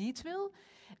wat hij niet wil.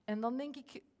 En dan denk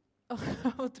ik,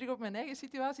 om terug op mijn eigen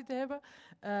situatie te hebben,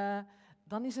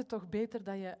 dan is het toch beter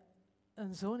dat je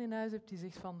een zoon in huis hebt die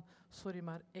zegt van, sorry,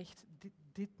 maar echt,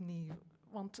 dit niet.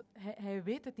 Want hij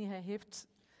weet het niet, hij heeft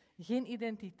geen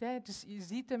identiteit. Dus je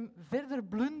ziet hem verder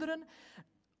blunderen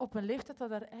op een leeftijd dat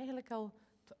daar eigenlijk al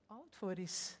te oud voor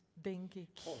is, denk ik.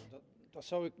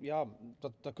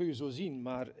 Dat kun je zo zien,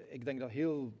 maar ik denk dat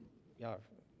heel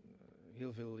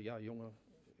veel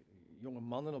jonge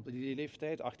mannen op die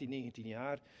leeftijd, 18, 19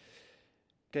 jaar.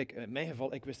 Kijk, in mijn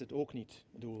geval, ik wist het ook niet.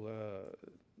 Ik bedoel,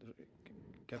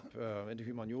 in de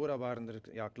humaniora waren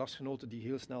er klasgenoten die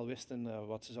heel snel wisten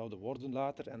wat ze zouden worden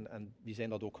later en die zijn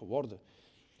dat ook geworden.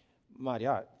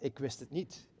 Maar ik wist het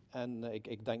niet. En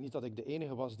ik denk niet dat ik de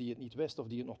enige was die het niet wist of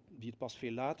die het pas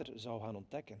veel later zou gaan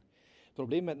ontdekken. Het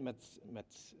probleem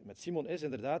met Simon is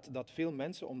inderdaad dat veel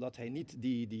mensen, omdat hij niet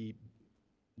die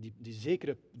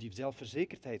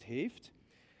zelfverzekerdheid heeft,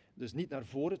 dus niet naar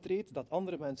voren treedt, dat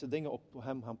andere mensen dingen op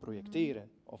hem gaan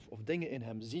projecteren of dingen in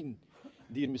hem zien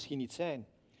die er misschien niet zijn.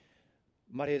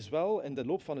 Maar hij is wel, in de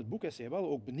loop van het boek is hij wel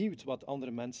ook benieuwd wat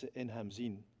andere mensen in hem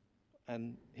zien.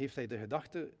 En heeft hij de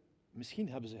gedachte, misschien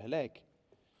hebben ze gelijk.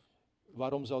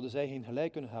 Waarom zouden zij geen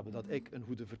gelijk kunnen hebben dat ik een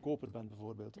goede verkoper ben,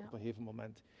 bijvoorbeeld, op een gegeven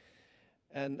moment.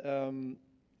 En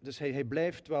dus hij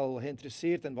blijft wel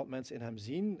geïnteresseerd in wat mensen in hem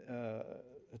zien.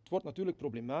 Het wordt natuurlijk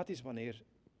problematisch wanneer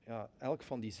elk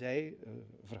van die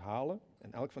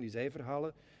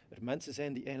zijverhalen er mensen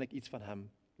zijn die eigenlijk iets van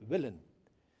hem willen.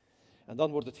 En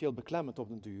dan wordt het heel beklemmend op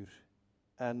den duur.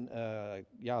 En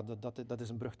dat is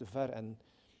een brug te ver en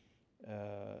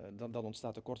dan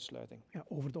ontstaat de kortsluiting. Ja,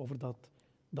 over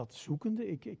dat zoekende,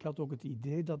 ik had ook het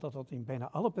idee dat in bijna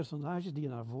alle personages die je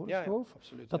naar voren schoof,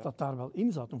 absoluut, dat daar wel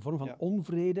in zat. Een vorm van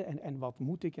onvrede en wat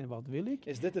moet ik en wat wil ik.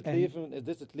 Is dit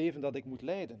het leven dat ik moet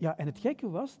leiden? Ja, en het gekke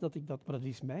was, maar dat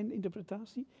is mijn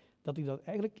interpretatie, dat ik dat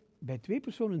eigenlijk bij twee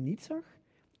personen niet zag.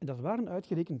 En dat waren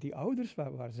uitgerekend die ouders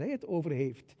waar zij het over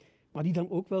heeft. Maar die dan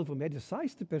ook wel voor mij de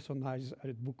saaiste personages uit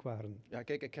het boek waren. Ja,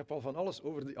 kijk, ik heb al van alles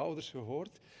over die ouders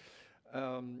gehoord.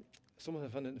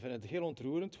 Sommigen vinden het heel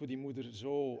ontroerend hoe die moeder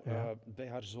zo bij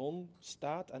haar zoon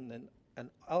staat en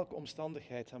elke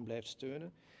omstandigheid hem blijft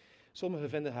steunen. Sommigen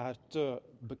vinden haar te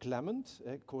beklemmend,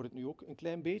 ik hoor het nu ook een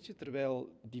klein beetje,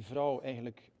 terwijl die vrouw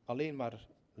eigenlijk alleen maar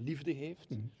liefde heeft.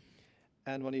 Mm-hmm.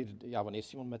 En wanneer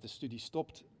Simon met de studie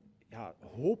stopt,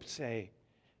 hoopt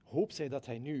zij dat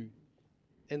hij nu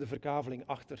in de verkaveling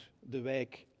achter de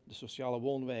wijk, de sociale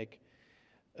woonwijk,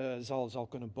 zal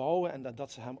kunnen bouwen en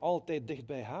dat ze hem altijd dicht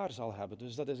bij haar zal hebben.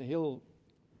 Dus dat is een heel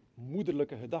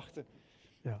moederlijke gedachte.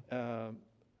 Ja.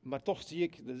 Maar toch zie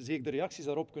ik de reacties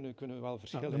daarop kunnen wel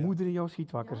verschillen. De moeder in jou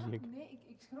schiet wakker, zie ik. Nee,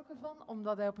 ik schrok ervan,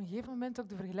 omdat hij op een gegeven moment ook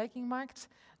de vergelijking maakt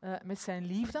met zijn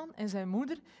lief dan en zijn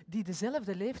moeder, die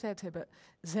dezelfde leeftijd hebben.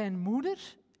 Zijn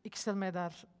moeder, ik stel mij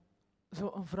daar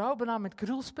zo een vrouw bijna met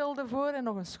krulspelden voor en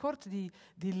nog een schort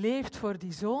die leeft voor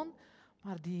die zoon.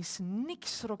 Maar die is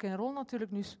niks rock'n'roll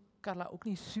natuurlijk. Nu is Carla ook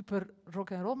niet super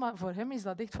rock'n'roll, maar voor hem is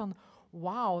dat echt van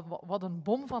wauw, wat een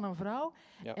bom van een vrouw.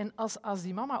 Ja. En als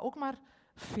die mama ook maar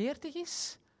 40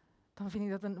 is, dan vind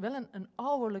ik dat wel een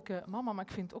ouderlijke mama, maar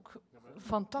ik vind het ook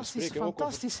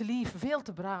fantastisch lief, veel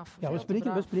te braaf. Ja, we veel te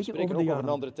spreken braaf. over de ook jaren. over een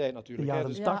andere tijd natuurlijk. De hè.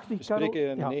 jaren Dus 80, we spreken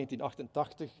in Karel.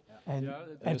 1988. En Ja,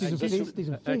 het is een feest hij van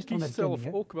kiest herkenning. zelf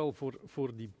Hè? ook wel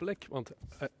voor die plek, want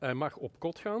hij mag op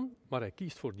kot gaan, maar hij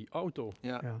kiest voor die auto.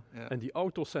 Ja. En die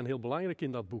auto's zijn heel belangrijk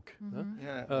in dat boek.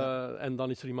 Hè? En dan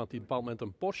is er iemand die op een bepaald moment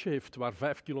een Porsche heeft waar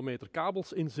 5 kilometer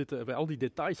kabels in zitten. Bij al die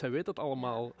details, hij weet het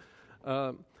allemaal.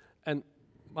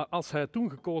 Maar als hij toen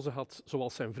gekozen had,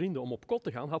 zoals zijn vrienden, om op kot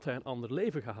te gaan, had hij een ander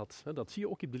leven gehad. Dat zie je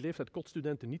ook op de leeftijd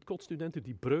kotstudenten, niet-kotstudenten.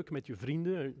 Die breuk met je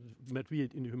vrienden, met wie je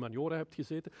in de humaniora hebt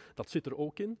gezeten, dat zit er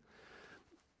ook in.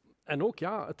 En ook,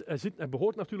 ja, hij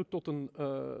behoort natuurlijk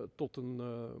tot een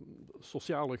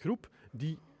sociale groep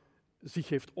die zich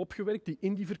heeft opgewerkt, die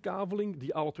in die verkaveling,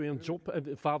 die alle twee een job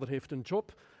hebben. De vader heeft een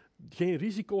job. Geen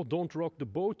risico, don't rock the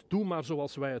boat, doe maar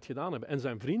zoals wij het gedaan hebben. En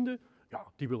zijn vrienden,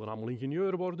 ja, die willen allemaal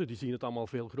ingenieur worden, die zien het allemaal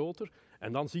veel groter.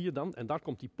 En dan zie je en daar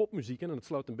komt die popmuziek in, en het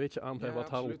sluit een beetje aan bij wat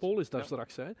Harold Polis daar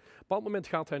straks zei. Op een bepaald moment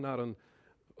gaat hij naar een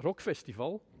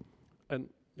rockfestival.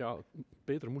 En ja,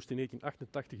 Peter moest in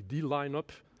 1988 die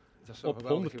line-up op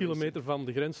 100 kilometer van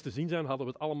de grens te zien zijn. Hadden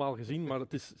we het allemaal gezien, maar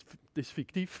het is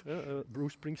fictief. Hè. Bruce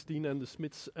Springsteen en de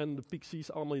Smiths en de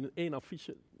Pixies, allemaal in één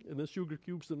affiche. En de Sugar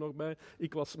Cubes er nog bij.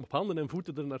 Ik was op handen en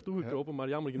voeten er naartoe gekropen, maar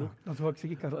jammer genoeg. Ja, dat wou ik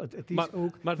zeggen, Karel. Het is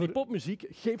ook maar die popmuziek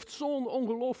geeft zo'n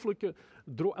ongelooflijke...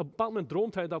 Op een bepaald moment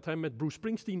droomt hij dat hij met Bruce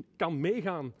Springsteen kan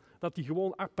meegaan. Dat hij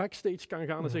gewoon backstage kan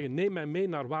gaan en zeggen, neem mij mee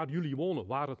naar waar jullie wonen,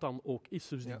 waar het dan ook is.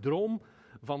 Dus die droom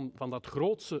van dat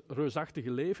grootse,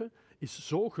 reusachtige leven is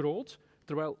zo groot,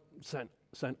 terwijl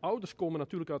zijn ouders komen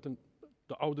natuurlijk uit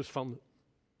de ouders van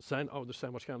zijn ouders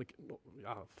zijn waarschijnlijk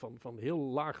van heel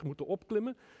laag moeten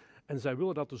opklimmen. En zij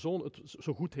willen dat de zoon het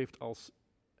zo goed heeft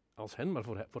als hen, maar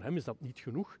voor hem is dat niet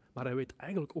genoeg. Maar hij weet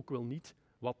eigenlijk ook wel niet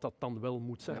wat dat dan wel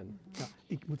moet zijn. Ja,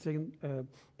 ik moet zeggen,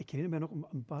 ik herinner mij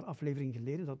nog een paar afleveringen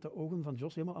geleden dat de ogen van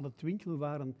Jos helemaal aan het twinkelen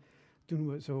waren toen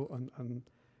we zo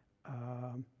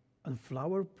een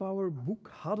Flower Power boek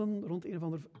hadden rond een of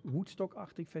ander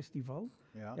Woodstock-achtig festival.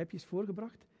 Ja. Heb je eens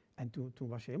voorgebracht? En toen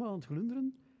was je helemaal aan het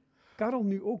glunderen. Karel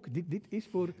nu ook. Dit is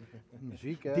voor...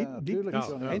 Muziek, hè, Dit natuurlijk.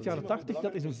 is eind jaren 80.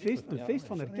 Dat is een feest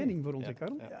van herkenning voor onze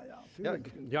Karel.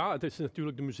 Ja, het is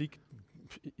natuurlijk de muziek...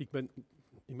 Ik ben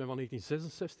van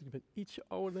 1966, ik ben ietsje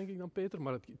ouder denk ik dan Peter,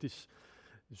 maar het is...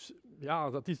 Dus, ja,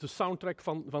 dat is de soundtrack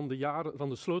van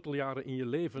de sleuteljaren in je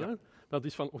leven. Ja. Hè? Dat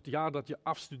is van het jaar dat je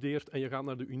afstudeert en je gaat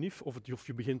naar de UNIF of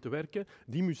je begint te werken.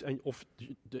 Of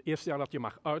de eerste jaar dat je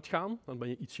mag uitgaan, dan ben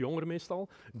je iets jonger meestal.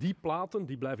 Die platen,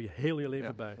 die blijven je heel je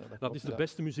leven bij. Dat is de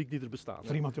beste muziek die er bestaat.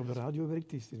 Voor iemand die op de radio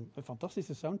werkt, is het een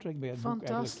fantastische soundtrack bij het boek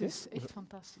eigenlijk. Fantastisch, echt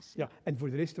fantastisch. Ja, en voor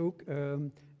de rest ook,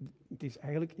 het is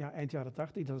eigenlijk eind jaren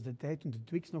 80, dat is de tijd toen de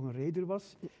Twix nog een raider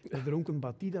was. Hij dronk een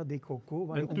Batida de Coco,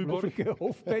 waar je ongelooflijke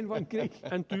hoofdpijn van kreeg.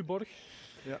 En Tuborg.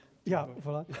 Ja,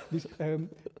 voilà. Dus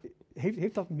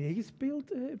heeft dat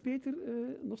meegespeeld, Peter,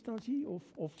 nostalgie?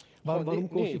 Of waarom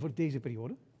koos je voor deze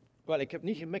periode? Wel, ik heb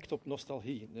niet gemikt op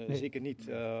nostalgie, zeker niet.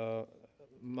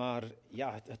 Maar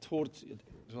ja, het hoort,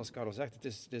 zoals Karel zegt, het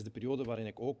is de periode waarin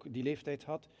ik ook die leeftijd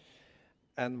had.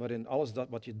 En waarin alles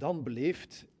wat je dan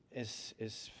beleeft,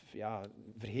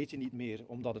 vergeet je niet meer.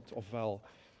 Omdat het ofwel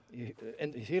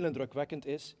heel indrukwekkend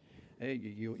is.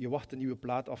 Je wacht een nieuwe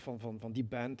plaat af van die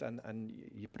band en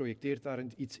je projecteert daar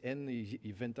iets in.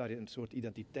 Je vindt daar een soort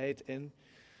identiteit in.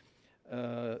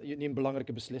 Je neemt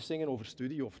belangrijke beslissingen over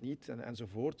studie of niet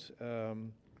enzovoort.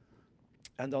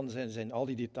 En dan zijn al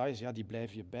die details, die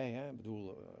blijven je bij. Hè. Ik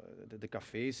bedoel, de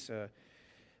cafés.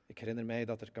 Ik herinner mij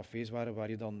dat er cafés waren waar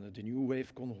je dan de new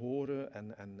wave kon horen.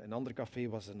 En een ander café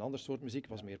was een ander soort muziek,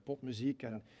 was meer popmuziek.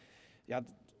 En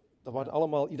dat waren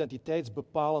allemaal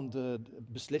identiteitsbepalende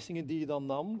beslissingen die je dan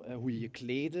nam. Hoe je je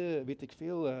kleedde, weet ik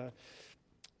veel.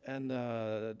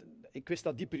 Ik wist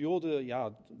dat die periode,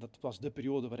 dat was de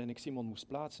periode waarin ik Simon moest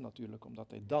plaatsen natuurlijk.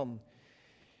 Omdat hij dan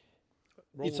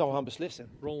iets zou gaan beslissen.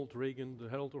 Ronald Reagan, de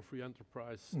Herald of Free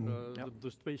Enterprise, de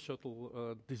Space Shuttle.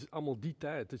 Het is allemaal die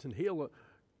tijd. Het is een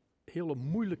hele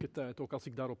moeilijke tijd, ook als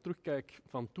ik daarop terugkijk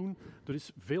van toen. Er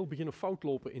is veel beginnen fout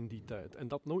lopen in die tijd en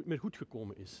dat nooit meer goed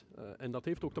gekomen is. En dat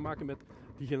heeft ook te maken met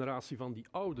die generatie van die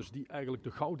ouders die eigenlijk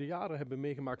de gouden jaren hebben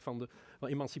meegemaakt van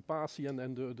emancipatie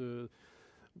en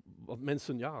wat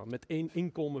mensen met 1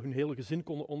 inkomen hun hele gezin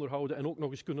konden onderhouden en ook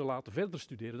nog eens kunnen laten verder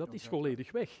studeren. Dat is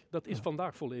volledig weg. Dat is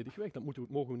vandaag volledig weg. Dat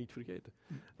mogen we niet vergeten.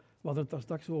 We hadden het daar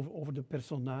straks over de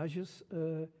personages,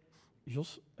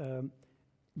 Jos.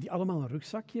 Die allemaal een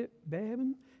rugzakje bij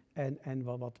hebben. En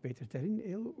wat Peter Terrin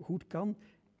heel goed kan,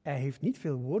 hij heeft niet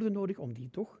veel woorden nodig om die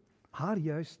toch haar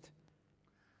juist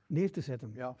neer te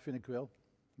zetten. Ja, vind ik wel.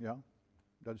 Ja.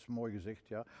 Dat is mooi gezegd,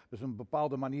 ja. Dat is een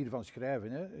bepaalde manier van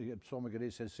schrijven. Hè. Je hebt sommige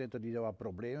recensenten die daar wat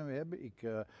problemen mee hebben. Ik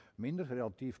minder,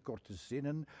 relatief korte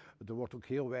zinnen. Er wordt ook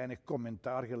heel weinig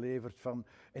commentaar geleverd van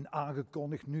en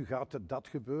aangekondigd, nu gaat er dat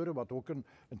gebeuren, wat ook een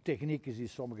techniek is die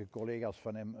sommige collega's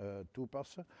van hem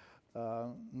toepassen.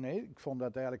 Nee, ik vond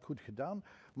dat eigenlijk goed gedaan.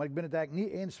 Maar ik ben het eigenlijk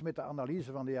niet eens met de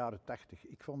analyse van de jaren 80.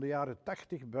 Ik vond de jaren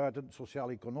 80, buiten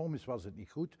sociaal-economisch was het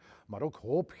niet goed, maar ook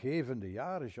hoopgevende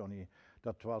jaren, Johnny.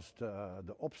 Dat was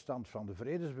de opstand van de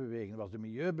vredesbeweging, dat was de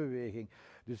milieubeweging.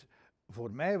 Dus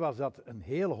voor mij was dat een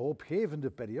heel hoopgevende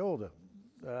periode.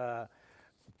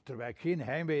 Terwijl ik geen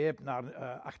heimwee heb naar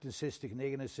 68,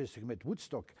 69 met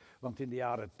Woodstock. Want in de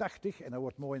jaren 80, en dat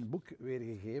wordt mooi in het boek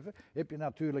weergegeven, heb je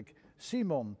natuurlijk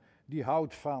Simon, die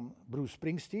houdt van Bruce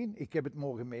Springsteen. Ik heb het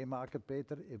mogen meemaken,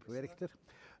 Peter, ik werkte er.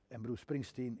 En Bruce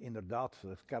Springsteen, inderdaad,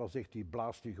 Karel zegt, die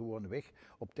blaast u gewoon weg.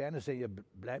 Op het einde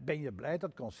ben je blij dat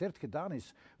het concert gedaan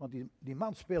is. Want die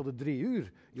man speelde 3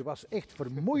 uur. Je was echt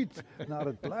vermoeid naar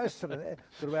het luisteren, hè,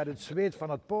 terwijl het zweet van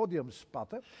het podium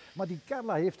spatte. Maar die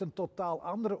Carla heeft een totaal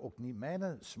andere, ook niet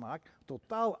mijn smaak,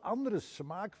 totaal andere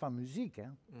smaak van muziek. Hè.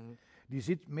 Mm. Die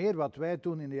zit meer wat wij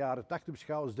toen in de jaren 80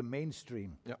 beschouwen als de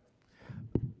mainstream. Ja.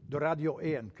 De Radio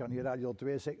 1, kan je Radio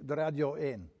 2 zeggen, de Radio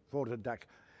 1 voor de dag.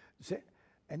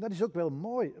 En dat is ook wel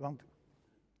mooi, want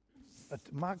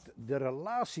het maakt de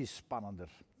relatie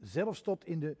spannender. Zelfs tot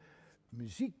in de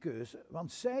muziekkeuze.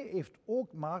 Want zij heeft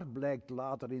ook maar, blijkt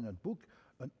later in het boek,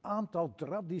 een aantal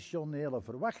traditionele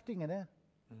verwachtingen. Hè?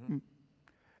 Mm-hmm.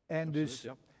 En absoluut, dus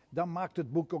ja. Dat maakt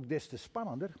het boek ook des te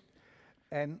spannender.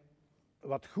 En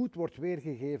wat goed wordt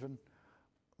weergegeven,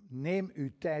 neem uw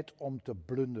tijd om te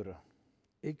blunderen.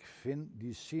 Ik vind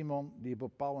die Simon, die op een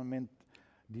bepaald moment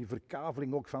die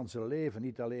verkaveling ook van zijn leven,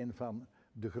 niet alleen van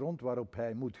de grond waarop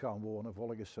hij moet gaan wonen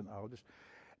volgens zijn ouders,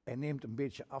 en neemt een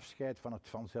beetje afscheid van het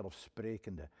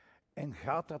vanzelfsprekende. En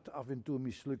gaat dat af en toe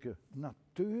mislukken?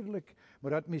 Natuurlijk,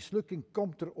 maar uit mislukking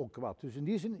komt er ook wat. Dus in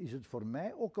die zin is het voor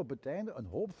mij ook op het einde een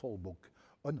hoopvol boek.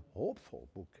 Een hoopvol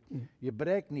boek. Je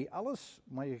bereikt niet alles,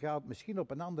 maar je gaat het misschien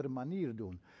op een andere manier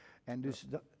doen. En dus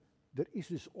er is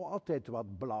dus altijd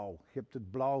wat blauw. Je hebt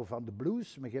het blauw van de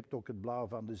blues, maar je hebt ook het blauw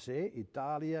van de zee,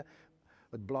 Italië.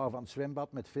 Het blauw van het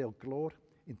zwembad met veel chloor.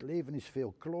 In het leven is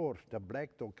veel chloor, dat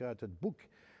blijkt ook uit het boek.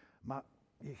 Maar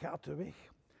je gaat er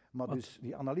weg. Maar dus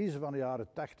die analyse van de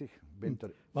jaren 80, bent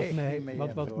er echt mee.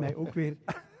 Wat mij ook weer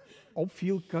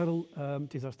opviel, Karel,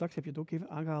 het is daar straks, heb je het ook even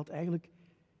aangehaald, eigenlijk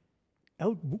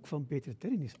elk boek van Peter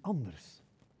Terrin is anders.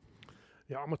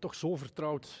 Ja, maar toch zo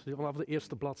vertrouwd. Vanaf de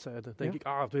eerste bladzijde denk ik,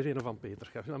 weer een van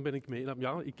Peter. Dan ben ik mee.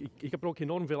 Ja, ik heb er ook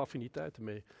enorm veel affiniteiten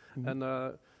mee. Mm-hmm.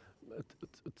 En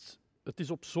het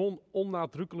is op zo'n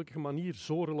onnadrukkelijke manier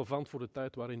zo relevant voor de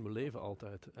tijd waarin we leven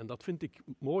altijd. En dat vind ik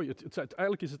mooi.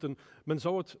 Eigenlijk is het men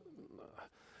zou het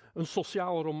een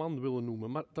sociale roman willen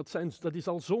noemen, maar dat is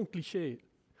al zo'n cliché.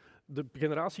 De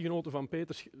generatiegenoten van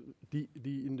Peters,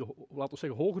 die in de, laten we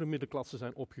zeggen, hogere middenklasse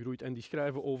zijn opgegroeid en die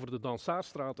schrijven over de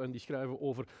Dansaarstraat en die schrijven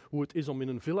over hoe het is om in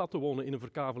een villa te wonen in een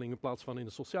verkaveling in plaats van in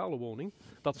een sociale woning,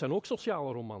 dat zijn ook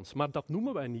sociale romans. Maar dat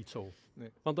noemen wij niet zo,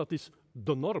 want dat is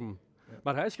de norm. Ja.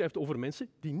 Maar hij schrijft over mensen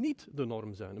die niet de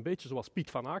norm zijn. Een beetje zoals Piet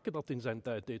van Aken dat in zijn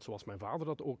tijd deed, zoals mijn vader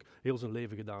dat ook heel zijn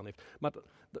leven gedaan heeft. Maar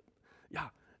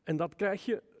en dat krijg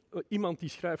je iemand die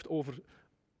schrijft over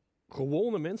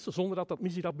gewone mensen, zonder dat dat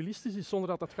miserabilistisch is, zonder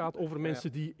dat dat gaat over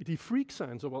mensen die freaks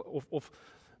zijn.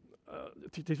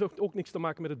 Het heeft ook niks te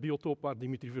maken met het biotoop waar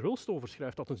Dimitri Verhulst over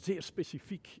schrijft, dat een zeer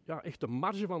specifiek, echt de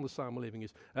marge van de samenleving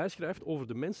is. Hij schrijft over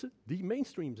de mensen die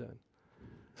mainstream zijn.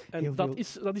 En dat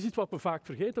is iets wat we vaak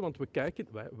vergeten, want we kijken,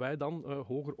 wij dan,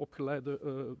 hoger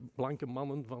opgeleide blanke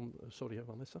mannen van, sorry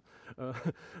Vanessa,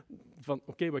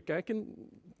 we kijken,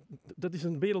 dat is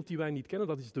een wereld die wij niet kennen,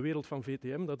 dat is de wereld van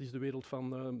VTM, dat is de wereld van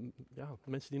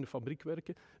mensen die in de fabriek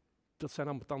werken. Dat zijn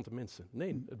ambetante mensen.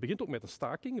 Nee, het begint ook met een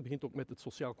staking, het begint ook met het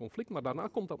sociaal conflict, maar daarna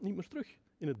komt dat niet meer terug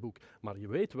in het boek. Maar je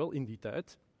weet wel in die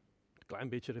tijd, een klein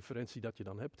beetje referentie dat je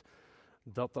dan hebt,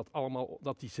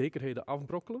 dat die zekerheden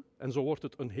afbrokkelen. En zo wordt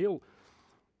het een heel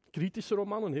kritische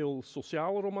roman, een heel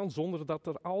sociale roman, zonder dat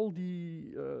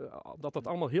dat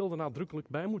allemaal heel nadrukkelijk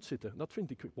bij moet zitten. Dat vind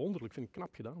ik wonderlijk, vind ik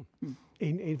knap gedaan.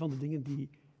 Een van de dingen die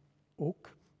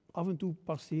ook af en toe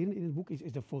passeren in het boek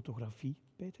is de fotografie,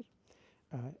 Peter.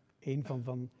 Een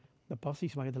van de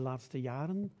passies waar je de laatste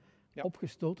jaren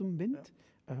opgestoten bent.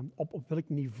 Ja. Op welk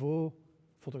niveau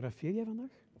fotografeer jij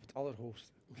vandaag? Op het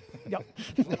allerhoogste. Ja.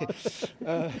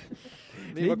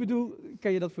 Ik bedoel,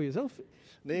 kan je dat voor jezelf?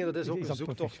 Nee, dat is ook een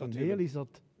zoektocht natuurlijk.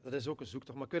 Dat is ook een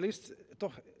zoektocht. Maar ik wil eerst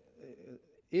toch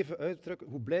even uitdrukken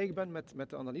hoe blij ik ben met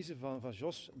de analyse van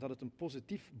Jos, dat het een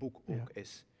positief boek ook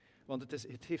is. Want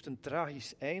het heeft een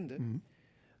tragisch einde,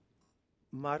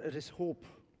 Maar er is hoop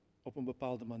op een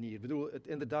bepaalde manier. Ik bedoel,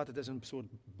 het is een soort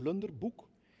blunderboek.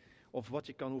 Of wat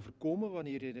je kan overkomen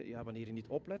wanneer je niet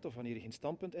oplet of wanneer je geen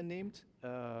standpunt inneemt.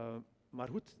 Maar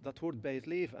goed, dat hoort bij het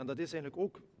leven. En dat is eigenlijk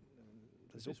ook...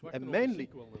 Dat is ook in mijn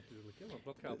sequel natuurlijk. Hè? Want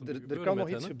wat gaat er nu er gebeuren kan met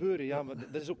nog iets hen, hè? gebeuren, ja.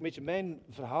 Maar dat is ook een beetje mijn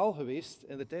verhaal geweest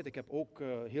in de tijd. Ik heb ook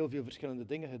heel veel verschillende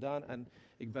dingen gedaan. En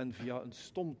ik ben via een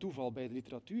stom toeval bij de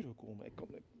literatuur gekomen.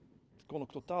 Het kon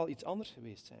ook totaal iets anders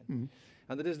geweest zijn. Mhm.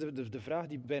 En dat is de vraag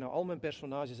die bijna al mijn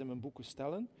personages in mijn boeken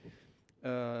stellen.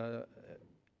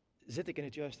 Zit ik in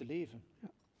het juiste leven?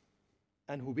 Ja.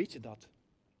 En hoe weet je dat?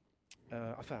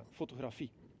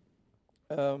 Fotografie.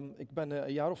 Ik ben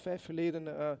een jaar of 5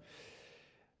 geleden,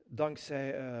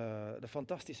 dankzij de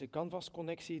fantastische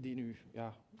Canvas-connectie, die nu,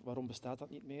 waarom bestaat dat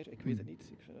niet meer? Ik weet het niet.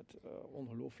 Ik vind het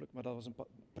ongelooflijk. Maar dat was een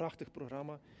prachtig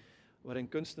programma waarin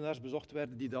kunstenaars bezocht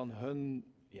werden die dan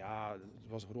het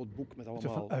was een groot boek met Zo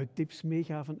allemaal... van uittips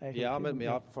meegaven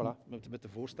eigenlijk. Met de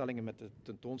voorstellingen, met de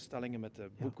tentoonstellingen, met de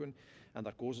boeken. En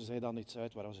daar kozen zij dan iets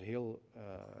uit waar ze heel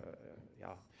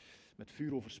met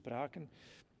vuur over spraken.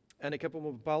 En ik heb op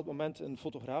een bepaald moment een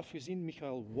fotograaf gezien,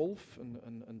 Michael Wolf,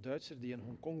 een Duitser die in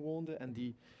Hongkong woonde en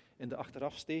die in de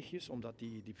achterafsteegjes, omdat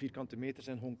die vierkante meters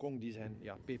in Hongkong die zijn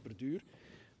peperduur.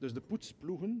 Dus de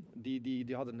poetsploegen,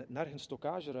 die hadden nergens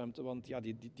stockageruimte, want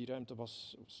die ruimte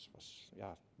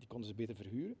die konden ze beter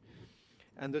verhuren.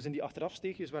 En dus in die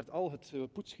achterafsteegjes werd al het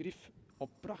poetsgrief op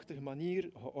prachtige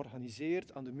manier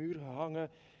georganiseerd, aan de muur gehangen.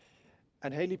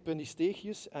 En hij liep in die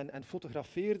steegjes en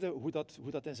fotografeerde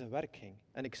hoe dat in zijn werk ging.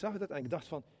 En ik zag dat en ik dacht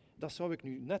van, dat zou ik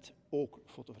nu net ook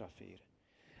fotograferen.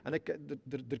 En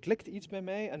er klikte iets bij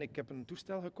mij en ik heb een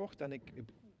toestel gekocht en ik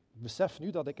besef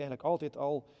nu dat ik eigenlijk altijd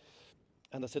al,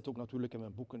 en dat zit ook natuurlijk in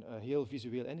mijn boeken, heel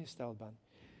visueel ingesteld ben.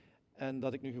 En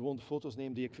dat ik nu gewoon de foto's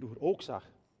neem die ik vroeger ook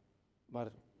zag,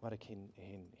 maar waar ik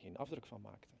geen afdruk van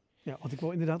maakte. Ja, want ik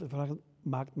wou inderdaad vragen,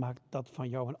 maakt dat van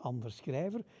jou een ander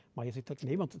schrijver? Maar je zegt dat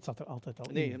nee, want het zat er altijd al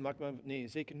in. Nee,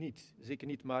 zeker niet. Zeker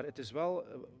niet. Maar het is wel,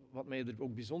 wat mij er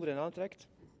ook bijzonder in aantrekt,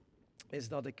 is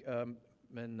dat ik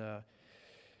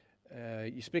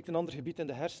je spreekt een ander gebied in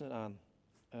de hersenen aan,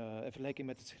 in vergelijking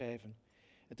met het schrijven.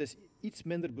 Het is iets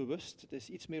minder bewust, het is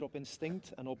iets meer op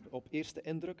instinct en op eerste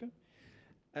indrukken.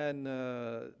 En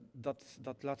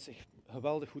dat laat zich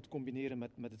geweldig goed combineren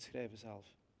met het schrijven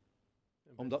zelf.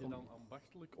 En ben je dan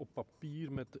ambachtelijk op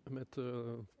papier met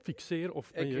fixeren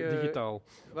of ben je digitaal?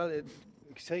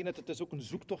 Ik zei net, het is ook een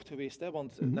zoektocht geweest, hè,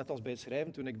 want net als bij het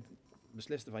schrijven, toen ik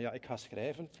besliste van ik ga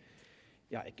schrijven,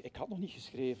 ik had nog niet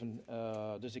geschreven,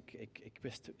 dus ik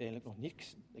wist eigenlijk nog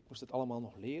niks. Ik moest het allemaal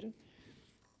nog leren.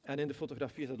 En in de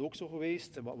fotografie is dat ook zo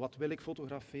geweest. Wat wil ik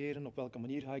fotograferen, op welke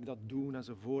manier ga ik dat doen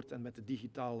enzovoort. En met de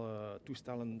digitale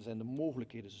toestellen zijn de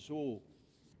mogelijkheden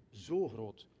zo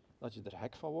groot dat je er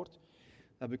gek van wordt.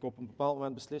 Dan heb ik op een bepaald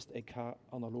moment beslist, ik ga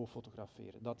analoog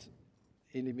fotograferen. Dat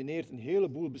elimineert een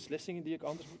heleboel beslissingen die ik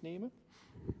anders moet nemen.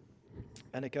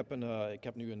 En ik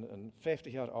heb nu een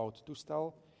 50 jaar oud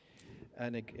toestel.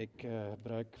 En ik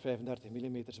gebruik 35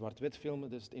 mm zwart-wit filmen,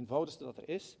 dus het eenvoudigste dat er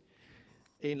is.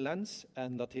 1 lens,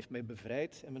 en dat heeft mij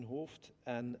bevrijd in mijn hoofd.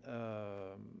 En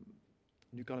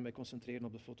nu kan ik mij concentreren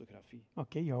op de fotografie.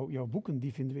 Oké, jouw boeken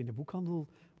die vinden we in de boekhandel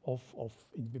of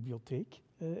in de bibliotheek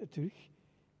terug.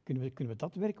 Kunnen we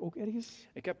dat werk ook ergens?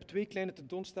 Ik heb 2 kleine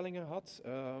tentoonstellingen gehad,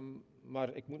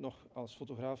 maar ik moet nog als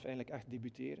fotograaf eigenlijk echt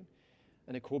debuteren.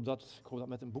 En ik hoop dat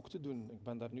met een boek te doen. Ik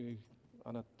ben daar nu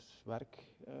aan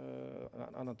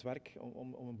het werk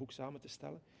om een boek samen te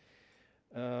stellen.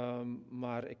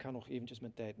 Maar ik ga nog eventjes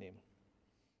mijn tijd nemen.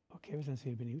 Oké, we zijn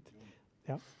zeer benieuwd.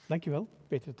 Ja, dankjewel,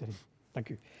 Peter Terrin. Dank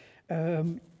u.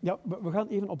 We gaan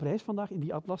even op reis vandaag in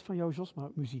die atlas van jou, Jos, maar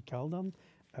muzikaal dan.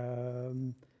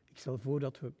 Ik stel voor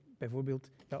dat we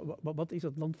bijvoorbeeld... wat is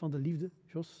het land van de liefde,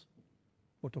 Jos?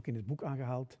 Wordt ook in het boek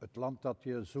aangehaald. Het land dat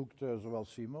je zoekt,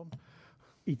 zoals Simon.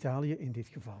 Italië in dit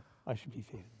geval,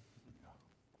 alsjeblieft, heren.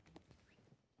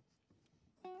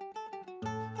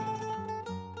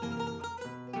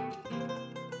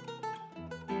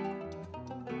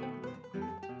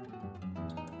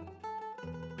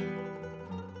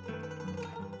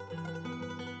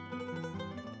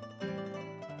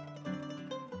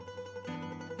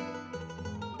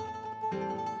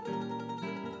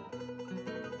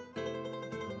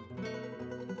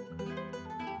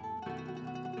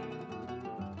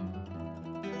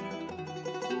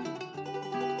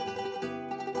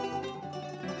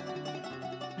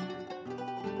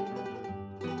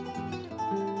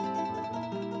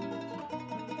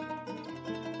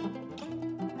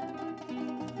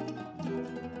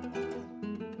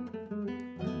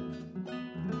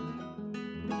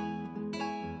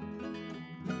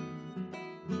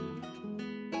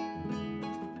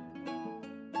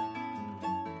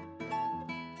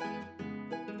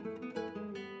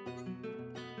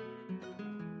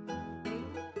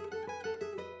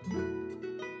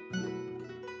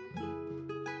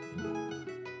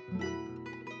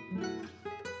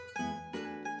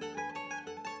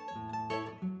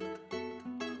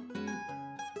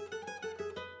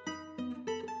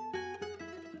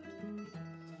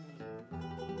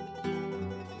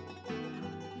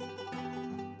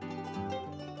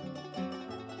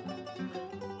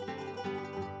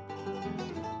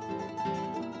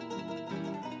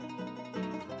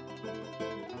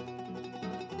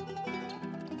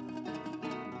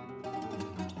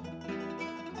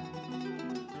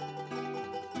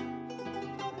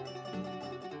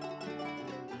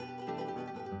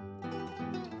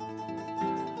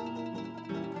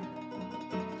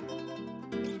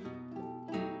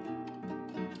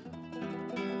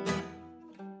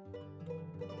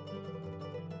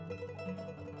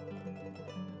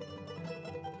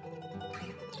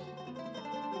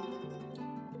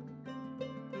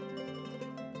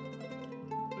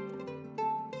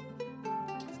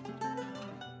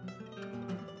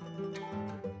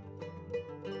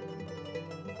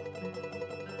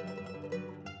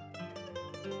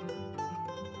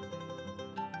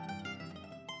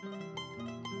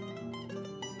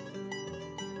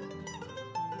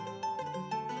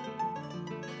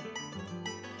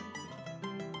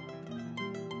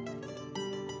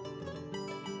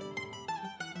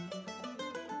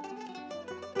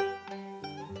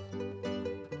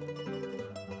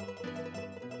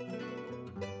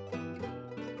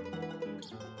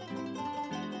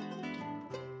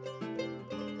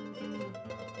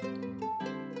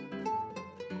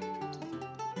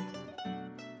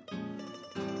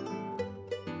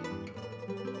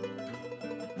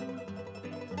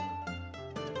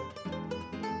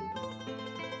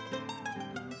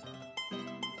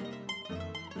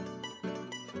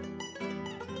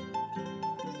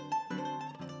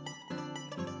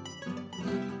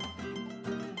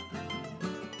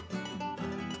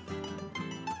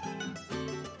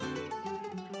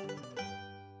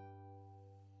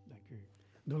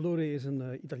 Dolore is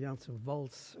een Italiaanse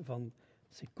wals van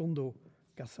Secondo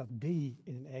Casadei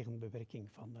in een eigen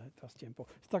bewerking van Trastempo.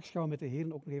 Straks gaan we met de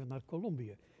heren ook nog even naar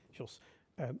Colombia, Jos.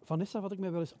 Vanessa, wat ik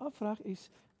mij wel eens afvraag is,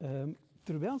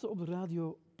 terwijl ze op de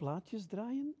radio plaatjes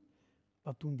draaien,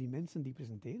 wat doen die mensen die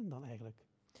presenteren dan eigenlijk?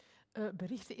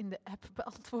 Berichten in de app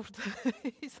beantwoorden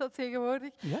is dat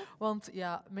tegenwoordig. Ja? Want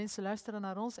ja, mensen luisteren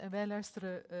naar ons en wij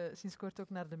luisteren sinds kort ook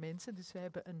naar de mensen. Dus wij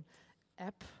hebben een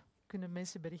app, kunnen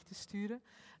mensen berichten sturen.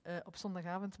 Op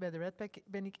zondagavond bij de Redpack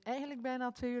ben ik eigenlijk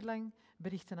bijna 2 uur lang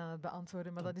berichten aan het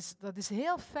beantwoorden. Maar dat is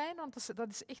heel fijn, want dat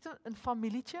is echt een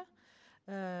familietje.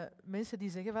 Mensen die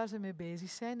zeggen waar ze mee bezig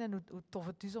zijn en hoe tof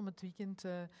het is om het weekend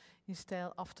in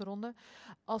stijl af te ronden.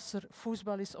 Als er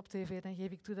voetbal is op tv, dan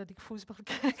geef ik toe dat ik voetbal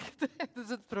kijk. Dat is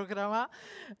het programma.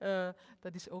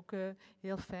 Dat is ook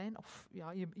heel fijn. Of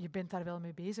ja, je bent daar wel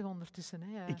mee bezig ondertussen.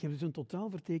 Hè. Ik heb dus een totaal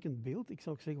vertekend beeld. Ik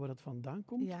zal ook zeggen waar dat vandaan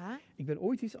komt. Ja. Ik ben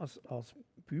ooit eens als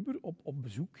puber op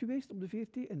bezoek geweest op de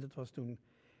VRT. En dat was toen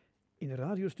in de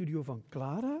radiostudio van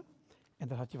Clara. En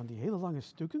daar had je van die hele lange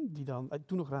stukken, die dan,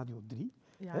 toen nog Radio 3,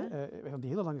 Ja. van die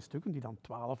hele lange stukken die dan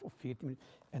 12 of 14 minuten...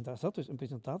 En daar zat dus een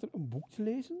presentator een boek te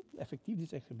lezen, effectief, dit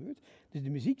is echt gebeurd. Dus de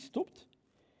muziek stopt,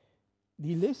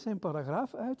 die leest zijn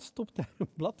paragraaf uit, stopt daar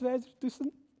een bladwijzer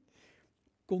tussen,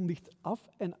 kondigt af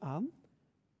en aan,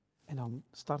 en dan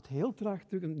start heel traag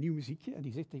terug een nieuw muziekje en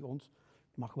die zegt tegen ons,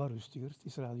 mag wel rustiger, het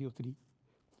is Radio 3.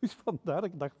 Dus vandaar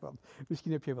dat ik dacht van,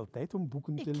 misschien heb je wel tijd om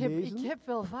boeken te lezen. Ik heb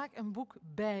wel vaak een boek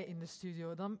bij in de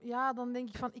studio. Dan denk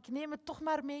ik van, ik neem het toch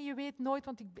maar mee, je weet nooit,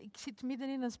 want ik zit midden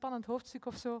in een spannend hoofdstuk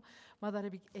of zo. Maar daar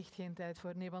heb ik echt geen tijd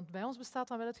voor. Nee, want bij ons bestaat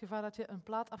dan wel het gevaar dat je een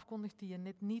plaat afkondigt die je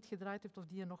net niet gedraaid hebt of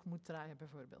die je nog moet draaien,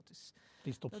 bijvoorbeeld.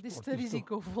 Dus dat is te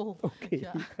risicovol. Oké,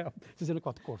 Ja. ja. Ze zijn ook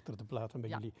wat korter, de platen bij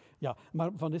Ja. jullie. Ja,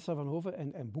 maar Vanessa Vanhove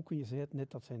en boeken, je zei het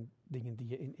net, dat zijn dingen die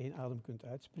je in één adem kunt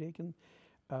uitspreken.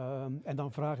 En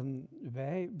dan vragen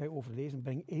wij bij Overlezen,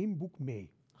 breng 1 boek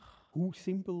mee. Hoe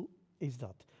simpel is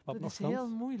dat? Want Dat is heel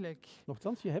moeilijk.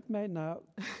 Nochtans, je hebt mij na,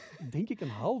 denk ik, een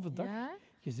halve dag Ja?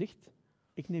 gezegd,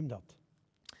 ik neem dat.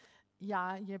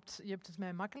 Ja, je hebt het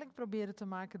mij makkelijk proberen te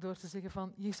maken door te zeggen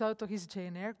van, je zou toch eens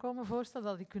Jane Eyre komen voorstellen,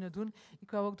 dat had ik kunnen doen.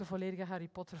 Ik wou ook de volledige Harry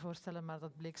Potter voorstellen, maar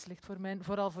dat bleek slecht voor mij,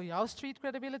 vooral voor jouw street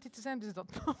credibility te zijn, dus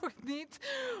dat mocht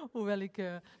niet. Hoewel ik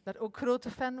daar ook grote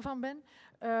fan van ben.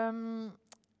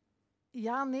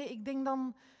 Ja, nee, ik denk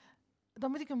dan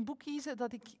moet ik een boek kiezen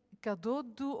dat ik cadeau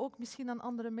doe, ook misschien aan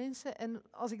andere mensen. En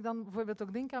als ik dan bijvoorbeeld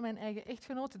ook denk aan mijn eigen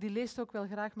echtgenoot, die leest ook wel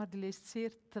graag, maar die leest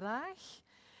zeer traag.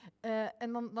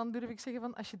 En dan durf ik zeggen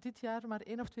van, als je dit jaar maar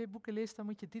 1 of 2 boeken leest, dan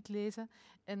moet je dit lezen.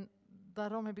 En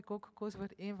daarom heb ik ook gekozen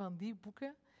voor 1 van die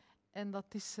boeken. En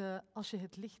dat is Als je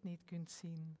het licht niet kunt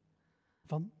zien.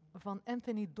 Van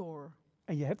Anthony Doerr.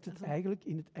 En je hebt het eigenlijk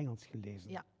in het Engels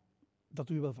gelezen. Ja. Dat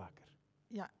doe je wel vaker.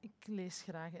 Ja, ik lees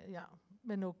graag. Ja. Ik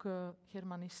ben ook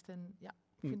Germanist en ja,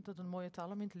 ik vind dat een mooie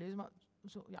taal om in te lezen. Maar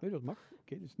zo, ja. Nee, dat mag.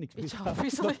 Oké, dus niks Beetje mis aan.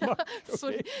 afwisselen, Dat mag. ja.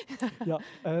 Sorry. Ja,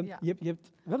 Ja. Je hebt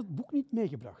wel het boek niet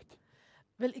meegebracht.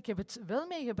 Wel, ik heb het wel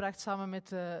meegebracht samen met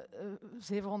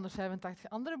 785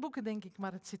 andere boeken, denk ik,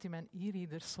 maar het zit in mijn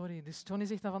e-reader, sorry. Dus Johnny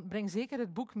zegt dan van, breng zeker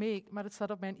het boek mee, maar het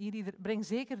staat op mijn e-reader, breng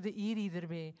zeker de e-reader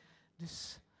mee.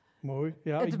 Dus Mooi.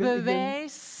 Ja, het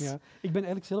bewijs. Ik ben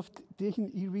eigenlijk zelf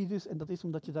tegen e-readers en dat is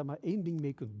omdat je daar maar 1 ding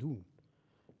mee kunt doen.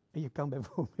 En je kan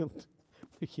bijvoorbeeld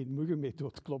geen muggen mee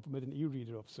doodkloppen met een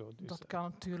e-reader of zo. Dus, Dat kan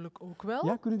natuurlijk ook wel.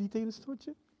 Ja, kunnen die tegen een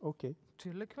stootje? Oké.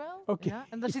 Tuurlijk wel. Oké. Ja.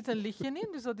 En daar zit een lichtje in,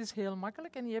 dus dat is heel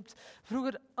makkelijk. En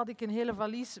vroeger had ik een hele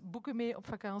valies boeken mee op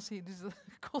vakantie, dus dat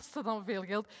kostte dan veel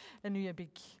geld. En nu heb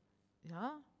ik...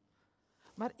 Ja...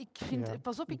 Maar ik vind... Ja,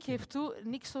 Pas op, ik geef toe,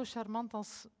 niks zo charmant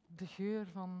als de geur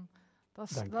van...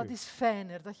 Dank Dat u. is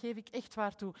fijner, dat geef ik echt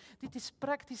waar toe. Dit is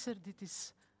praktischer, dit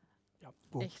is Ja,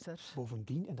 echter.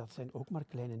 Bovendien, en dat zijn ook maar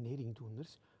kleine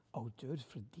neringdoenders, auteurs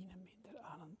verdienen minder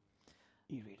aan een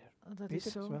e-reader. Dat Peter,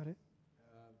 is zo. zwaar, hè? Ik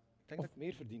denk dat ik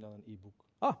meer verdien dan een e-book.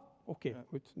 Ah, oké, Ja.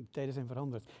 goed. De tijden zijn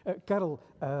veranderd. Karel,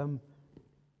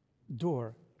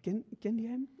 Doerr, ken je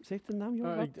hem? Zegt de naam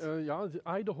jou wat?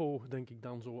 Ja, Idaho denk ik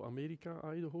dan zo.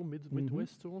 Amerika, Idaho,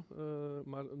 Midwest zo.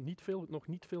 Maar nog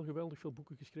niet veel geweldig veel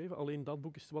boeken geschreven. Alleen dat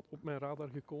boek is wat op mijn radar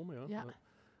gekomen. Ja. Ja.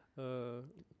 Het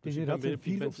Dus is ik ben inderdaad zijn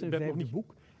weer- 4e of zijn ik ben nog 5e niet-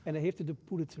 boek. En hij heeft de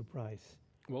Pulitzer Prize.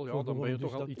 Wel ja, voor dan ben je gewonnen.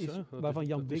 toch al Dus iets. dat Hè. is Dat waarvan is-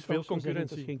 Jan dat is Beekhoff veel zou zeggen,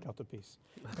 dat is concurrentie. geen kattenpis.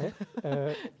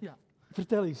 Ja.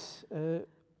 Vertel eens,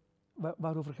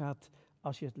 waarover gaat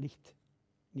Als je het licht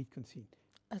niet kunt zien?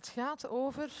 Het gaat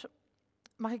over...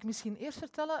 Mag ik misschien eerst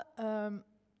vertellen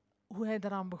hoe hij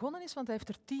daaraan begonnen is? Want hij heeft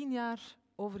er 10 jaar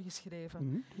over geschreven.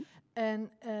 Mhm. En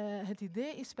het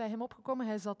idee is bij hem opgekomen,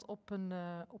 hij zat op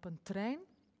een trein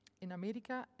in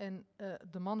Amerika en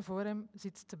de man voor hem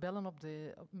zit te bellen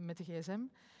met de gsm.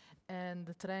 En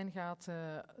de trein gaat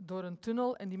door een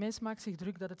tunnel en die mens maakt zich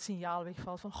druk dat het signaal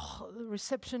wegvalt. Van, the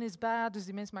reception is bad, dus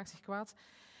die mens maakt zich kwaad.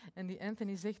 En die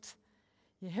Anthony zegt,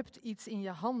 je hebt iets in je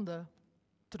handen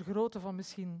ter grootte van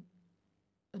misschien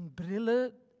een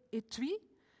brillen-etui,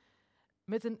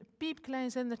 met een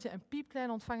piepklein zendertje, een piepklein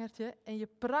ontvangertje, en je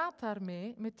praat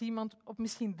daarmee met iemand op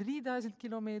misschien 3000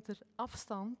 kilometer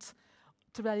afstand,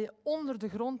 terwijl je onder de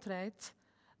grond rijdt.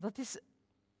 Dat is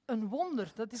een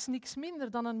wonder, dat is niks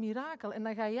minder dan een mirakel. En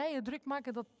dan ga jij je druk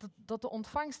maken dat de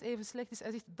ontvangst even slecht is.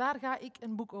 Hij zegt, daar ga ik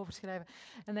een boek over schrijven.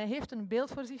 En hij heeft een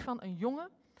beeld voor zich van een jongen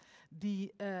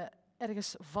die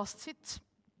ergens vastzit.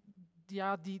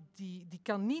 Ja, die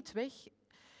kan niet weg.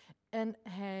 En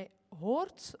hij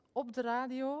hoort op de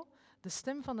radio de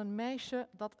stem van een meisje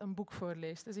dat een boek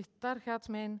voorleest. Hij zegt, daar gaat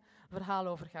mijn verhaal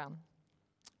over gaan.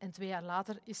 En 2 jaar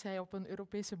later is hij op een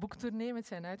Europese boektournee met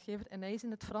zijn uitgever en hij is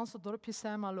in het Franse dorpje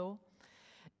Saint-Malo.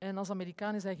 En als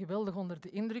Amerikaan is hij geweldig onder de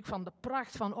indruk van de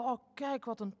pracht van, oh kijk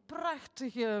wat een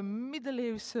prachtige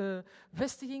middeleeuwse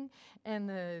vestiging. En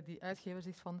die uitgever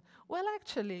zegt van, well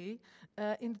actually,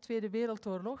 in de Tweede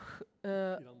Wereldoorlog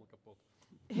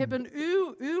hebben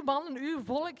uw mannen, uw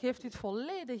volk heeft dit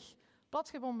volledig plat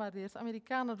gebombardeerd. De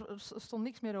Amerikanen, er stond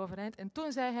niks meer overeind. En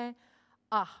toen zei hij,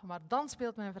 maar dan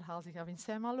speelt mijn verhaal zich af in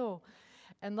Saint-Malo.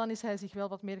 En dan is hij zich wel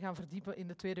wat meer gaan verdiepen in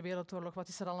de Tweede Wereldoorlog. Wat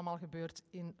is er allemaal gebeurd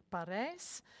in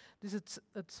Parijs? Dus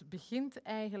het begint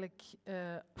eigenlijk...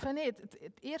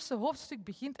 het eerste hoofdstuk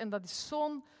begint, en dat is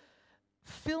zo'n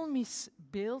filmisch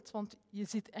beeld, want je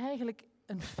zit eigenlijk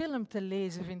een film te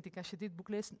lezen, vind ik, als je dit boek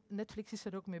leest. Netflix is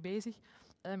er ook mee bezig,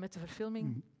 met de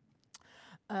verfilming.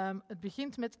 Het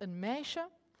begint met een meisje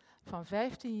van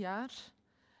 15 jaar...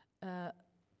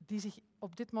 die zich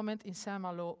op dit moment in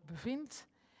Saint-Malo bevindt.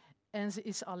 En ze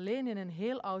is alleen in een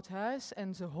heel oud huis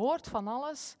en ze hoort van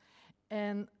alles.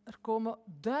 En er komen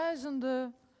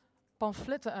duizenden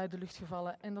pamfletten uit de lucht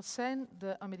gevallen. En dat zijn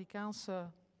de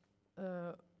Amerikaanse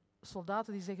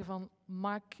soldaten die zeggen van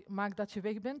maak dat je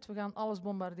weg bent, we gaan alles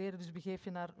bombarderen, dus begeef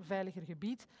je naar veiliger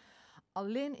gebied.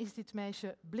 Alleen is dit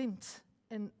meisje blind.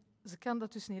 En ze kan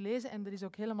dat dus niet lezen en er is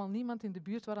ook helemaal niemand in de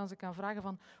buurt waaraan ze kan vragen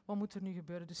van wat moet er nu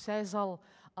gebeuren. Dus zij zal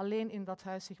alleen in dat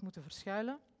huis zich moeten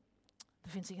verschuilen. Er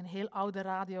bevindt zich een heel oude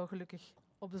radio gelukkig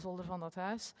op de zolder van dat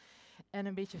huis. En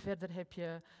een beetje verder heb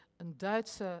je een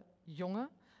Duitse jongen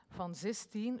van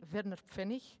 16, Werner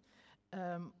Pfennig.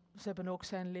 Ze hebben ook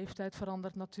zijn leeftijd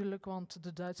veranderd natuurlijk, want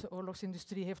de Duitse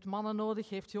oorlogsindustrie heeft mannen nodig,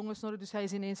 heeft jongens nodig. Dus hij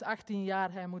is ineens 18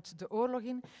 jaar, hij moet de oorlog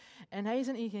in. En hij is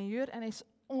een ingenieur en hij is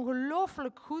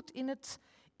ongelooflijk goed in het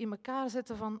in elkaar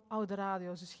zetten van oude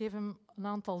radio's. Dus geef hem een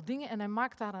aantal dingen en hij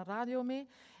maakt daar een radio mee.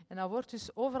 En hij wordt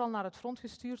dus overal naar het front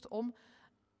gestuurd om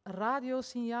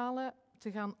radiosignalen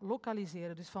te gaan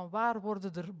lokaliseren. Dus van waar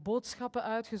worden er boodschappen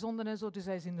uitgezonden en zo. Dus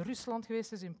hij is in Rusland geweest,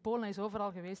 hij is in Polen, hij is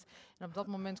overal geweest. En op dat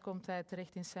moment komt hij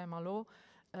terecht in Saint-Malo.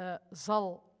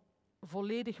 Zal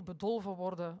volledig bedolven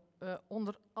worden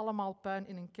onder allemaal puin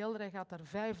in een kelder. Hij gaat daar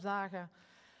 5 dagen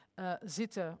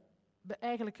zitten,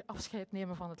 eigenlijk afscheid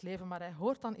nemen van het leven. Maar hij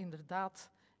hoort dan inderdaad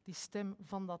die stem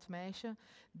van dat meisje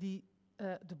die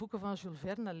de boeken van Jules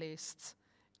Verne leest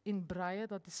in braille.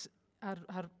 Dat is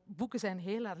haar boeken zijn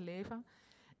heel haar leven.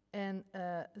 En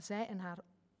zij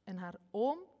en haar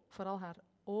oom, vooral haar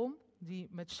oom, die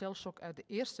met shellshock uit de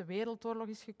Eerste Wereldoorlog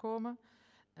is gekomen,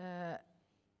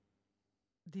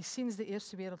 die sinds de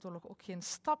Eerste Wereldoorlog ook geen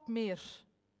stap meer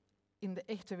in de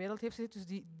echte wereld heeft gezeten.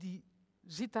 Dus die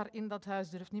zit daar in dat huis,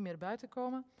 durft niet meer buiten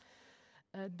komen.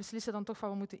 Beslissen dan toch van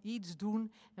we moeten iets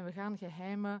doen en we gaan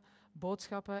geheime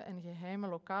boodschappen en geheime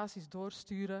locaties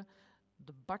doorsturen.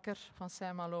 De bakker van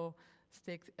Saint-Malo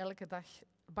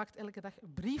bakt elke dag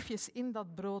briefjes in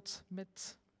dat brood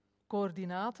met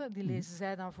coördinaten. Die lezen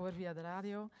zij dan voor via de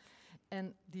radio.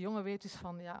 En die jongen weet dus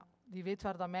van, ja, die weet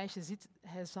waar dat meisje zit.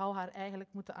 Hij zou haar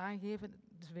eigenlijk moeten aangeven.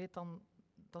 Dus weet dan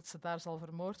dat ze daar zal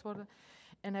vermoord worden.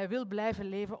 En hij wil blijven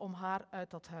leven om haar uit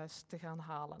dat huis te gaan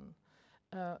halen.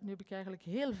 Nu heb ik eigenlijk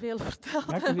heel veel verteld.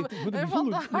 Ja, het moet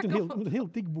een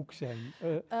heel dik boek zijn.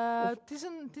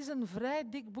 Het is een vrij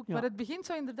dik boek, maar het begint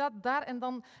zo inderdaad daar en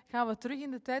dan gaan we terug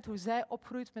in de tijd hoe zij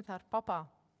opgroeit met haar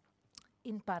papa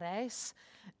in Parijs.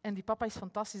 En die papa is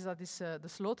fantastisch, dat is de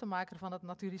slotenmaker van het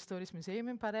Natuurhistorisch Museum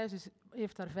in Parijs. Dus hij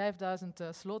heeft daar 5000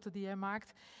 sloten die hij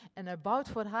maakt. En hij bouwt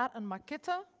voor haar een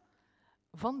maquette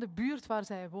van de buurt waar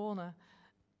zij wonen.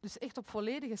 Dus echt op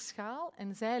volledige schaal.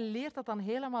 En zij leert dat dan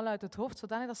helemaal uit het hoofd,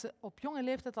 zodanig dat ze op jonge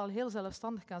leeftijd al heel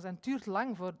zelfstandig kan zijn. Het duurt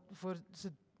lang voor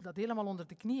ze dat helemaal onder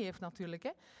de knie heeft natuurlijk.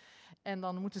 Hè. En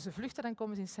dan moeten ze vluchten, dan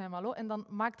komen ze in Saint-Malo en dan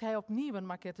maakt hij opnieuw een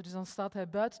maquette. Dus dan staat hij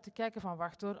buiten te kijken van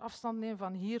wacht hoor, afstand nemen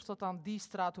van hier tot aan die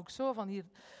straathoek zo, van hier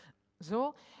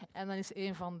zo. En dan is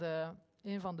een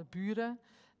van de buren,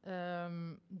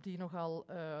 die nogal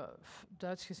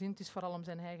Duitsgezind is, vooral om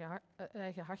zijn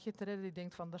eigen hachje te redden, die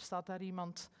denkt van, daar staat daar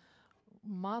iemand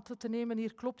maten te nemen,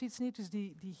 hier klopt iets niet. Dus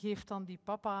die geeft dan die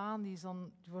papa aan, die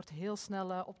wordt heel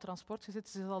snel op transport gezet,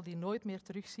 ze zal die nooit meer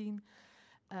terugzien.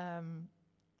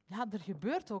 Ja, er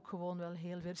gebeurt ook gewoon wel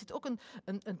heel veel. Er zit ook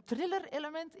een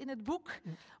thriller-element in het boek,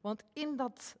 want in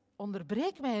dat...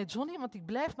 Onderbreek mij, Johnny, want ik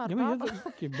blijf maar babbelen.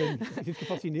 Je zit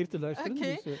gefascineerd te luisteren.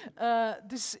 Okay.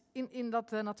 Dus in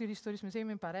dat Natuurhistorisch Museum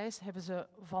in Parijs hebben ze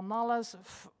van alles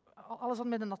wat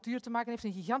met de natuur te maken heeft,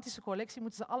 een gigantische collectie,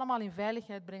 moeten ze allemaal in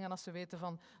veiligheid brengen als ze weten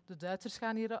van de Duitsers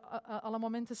gaan hier alle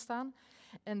momenten staan.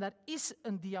 En daar is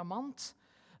een diamant,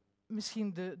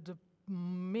 misschien de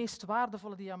meest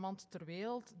waardevolle diamant ter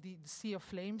wereld, die de Sea of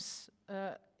Flames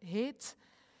heet.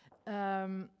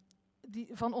 Die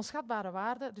van onschatbare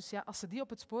waarde, dus ja, als ze die op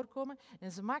het spoor komen,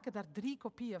 en ze maken daar 3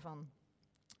 kopieën van.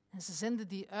 En ze zenden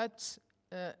die uit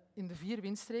in de 4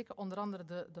 windstreken, onder andere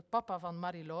de papa van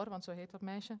Marie-Laure, want zo heet dat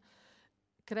meisje,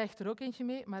 krijgt er ook eentje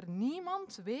mee, maar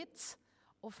niemand weet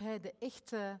of hij de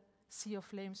echte Sea of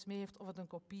Flames mee heeft of het een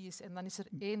kopie is. En dan is er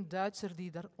 1 Duitser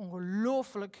die daar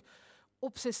ongelooflijk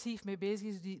obsessief mee bezig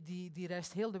is, die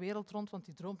reist heel de wereld rond, want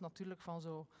die droomt natuurlijk van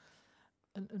zo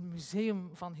een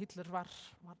museum van Hitler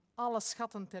waar alle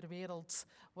schatten ter wereld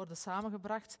worden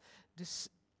samengebracht. Dus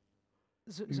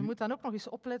ze moet dan ook nog eens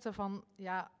opletten van,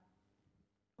 ja,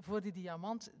 voor die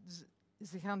diamant,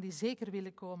 ze gaan die zeker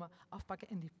willen komen afpakken.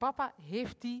 En die papa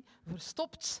heeft die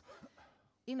verstopt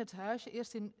in het huisje.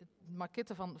 Eerst in de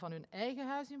maquette van hun eigen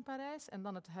huis in Parijs en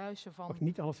dan het huisje van... Mag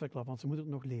niet alles verklappen, want ze moeten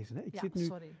het nog lezen. Hè?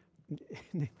 Sorry.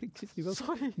 Nee, ik zit nu wel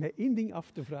met 1 ding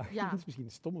af te vragen. Ja. Dat is misschien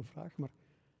een stomme vraag, maar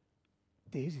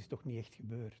deze is toch niet echt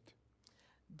gebeurd?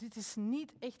 Dit is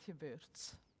niet echt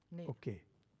gebeurd. Nee. Oké.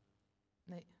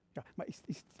 Nee. Ja, maar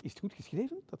is het goed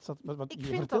geschreven? Ik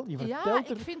vind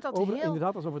dat heel...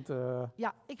 Inderdaad, alsof het...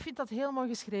 Ja, ik vind dat heel mooi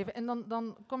geschreven. En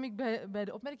dan kom ik bij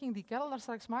de opmerking die Karel daar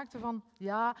straks maakte van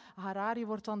ja, Harari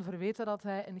wordt dan verweten dat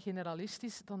hij een generalist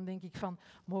is. Dan denk ik van,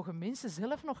 mogen mensen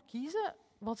zelf nog kiezen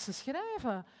wat ze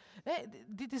schrijven?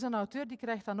 Dit is een auteur die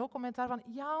krijgt dan ook commentaar van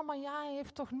ja, maar ja, hij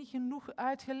heeft toch niet genoeg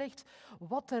uitgelegd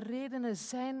wat de redenen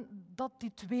zijn dat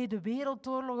die Tweede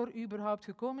Wereldoorlog er überhaupt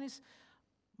gekomen is.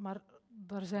 Maar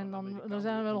er zijn wel 100.000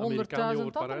 Een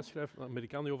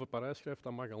Amerikaan die over Parijs schrijft,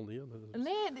 dat mag al niet.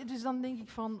 Nee, dus dan denk ik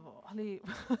van,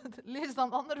 lees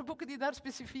dan andere boeken die daar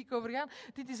specifiek over gaan.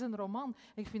 Dit is een roman.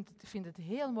 Ik vind het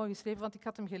heel mooi geschreven, want ik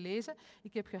had hem gelezen.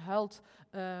 Ik heb gehuild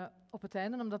op het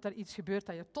einde, omdat er iets gebeurt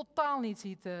dat je totaal niet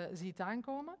ziet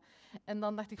aankomen. En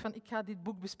dan dacht ik van, ik ga dit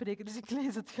boek bespreken, dus ik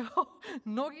lees het gauw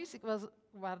nog eens. Er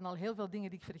waren al heel veel dingen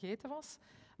die ik vergeten was.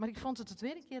 Maar ik vond het de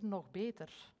tweede keer nog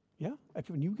beter. Ja? Heb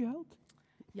je opnieuw gehaald?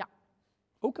 Ja.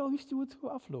 Ook al wist je hoe het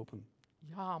zou aflopen?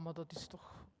 Ja, maar dat is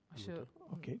toch...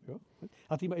 Oké, ja.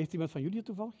 Heeft iemand van jullie het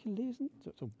toevallig gelezen?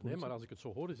 Nee, maar als ik het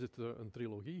zo hoor, is het een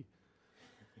trilogie.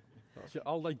 Als je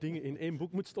al die dingen in 1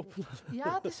 boek moet stoppen...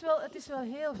 Ja, het is wel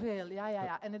heel veel.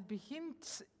 Ja. En het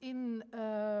begint in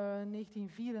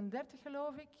 1934,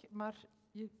 geloof ik. Maar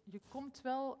je komt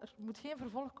wel... Er moet geen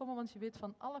vervolg komen, want je weet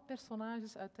van alle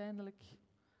personages uiteindelijk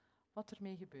wat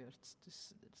ermee gebeurt.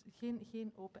 Dus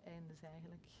geen open eindes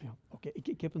eigenlijk. Ja, oké.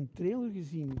 Ik heb een trailer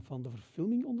gezien van de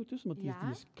verfilming ondertussen, want die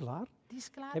is klaar. Die is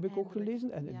klaar, heb ik ook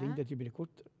gelezen. En ja. Ik denk dat je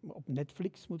binnenkort op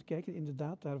Netflix moet kijken,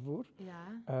 inderdaad, daarvoor.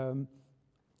 Ja.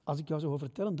 Als ik jou zo ga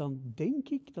vertellen, dan denk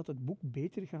ik dat het boek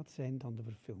beter gaat zijn dan de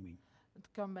verfilming.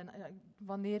 Het kan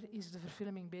wanneer is de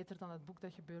verfilming beter dan het boek?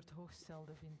 Dat gebeurt hoogst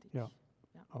zelden, vind ik. Ja.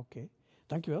 Oké.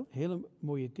 Dankjewel. Hele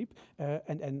mooie tip.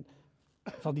 En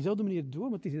van diezelfde manier door,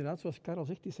 maar het is inderdaad, zoals Karel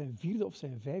zegt, het is zijn 4e of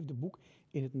zijn 5e boek.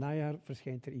 In het najaar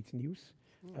verschijnt er iets nieuws.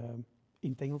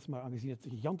 In het Engels, maar aangezien het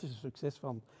gigantische succes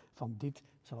van dit,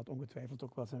 zal het ongetwijfeld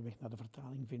ook wel zijn weg naar de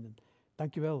vertaling vinden.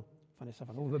 Dankjewel, Vanessa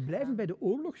Vanhove. We blijven bij de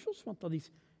oorlogsjos, want dat is,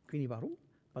 ik weet niet waarom,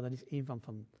 maar dat is een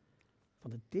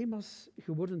van de thema's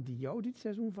geworden die jou dit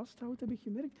seizoen vasthoudt, heb ik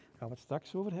gemerkt. Daar gaan we het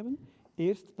straks over hebben.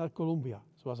 Eerst naar Colombia,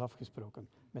 zoals afgesproken,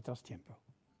 met Tras Tiempo.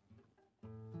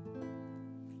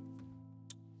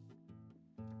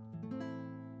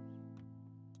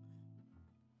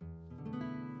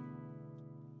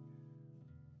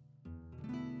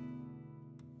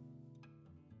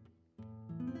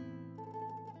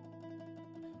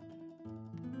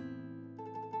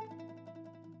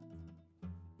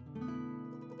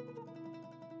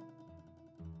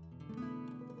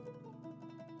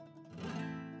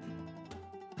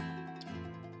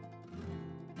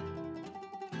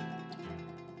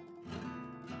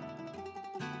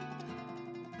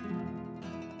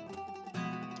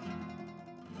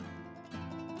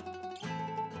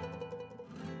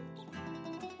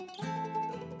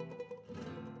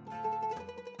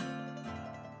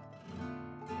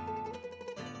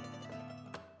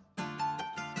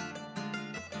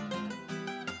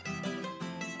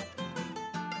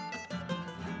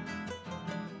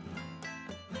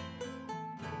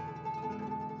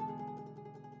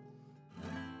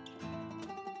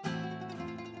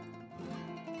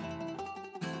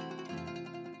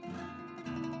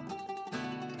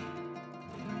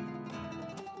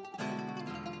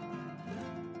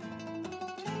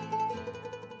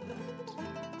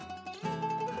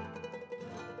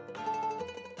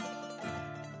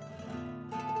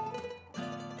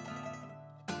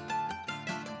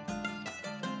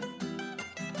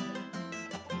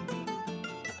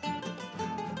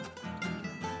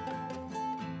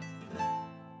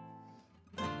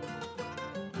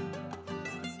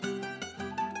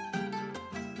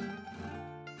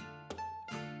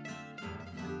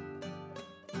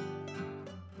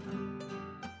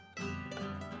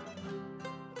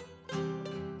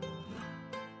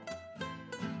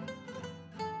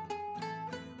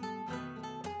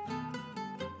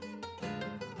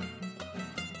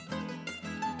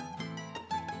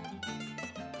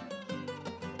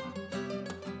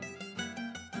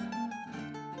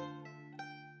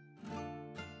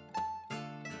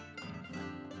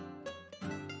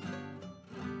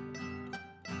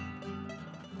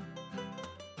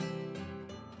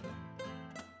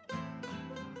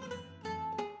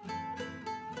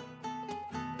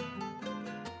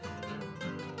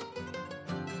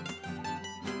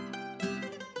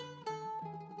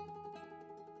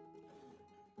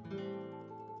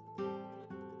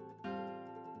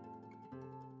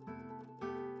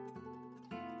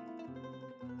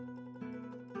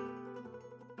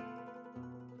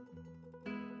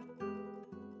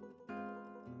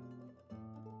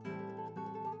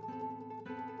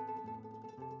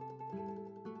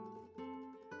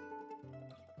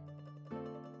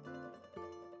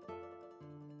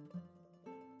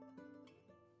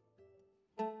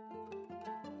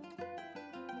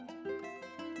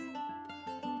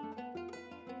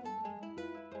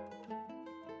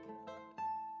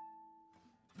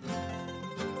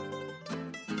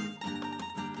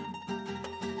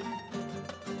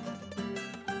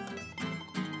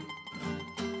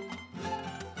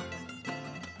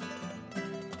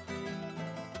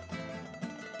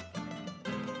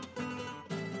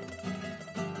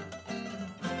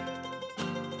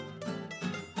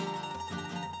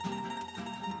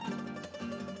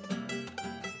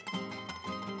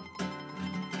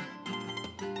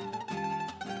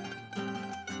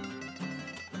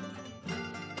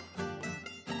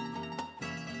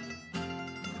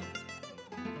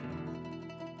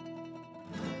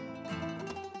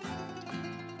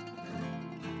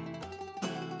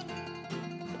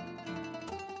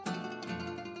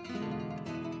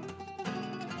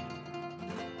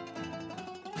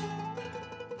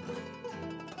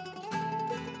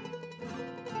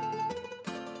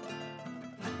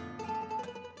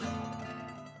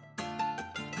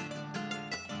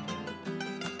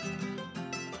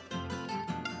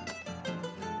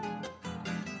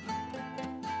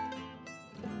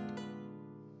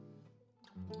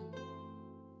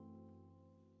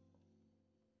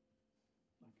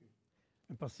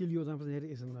 Een pasillo, dames en heren,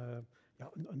 is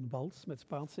een wals met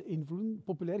Spaanse invloeden.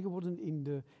 Populair geworden in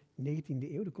de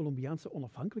 19e eeuw, de Colombiaanse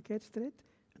onafhankelijkheidsstrijd.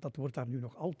 Dat wordt daar nu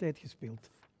nog altijd gespeeld,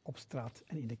 op straat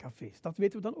en in de cafés. Dat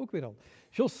weten we dan ook weer al.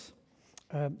 Jos,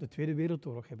 de Tweede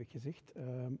Wereldoorlog heb ik gezegd.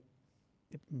 Je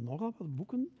hebt nogal wat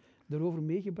boeken erover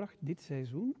meegebracht dit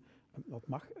seizoen. Dat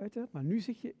mag uiteraard, maar nu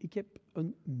zeg je, ik heb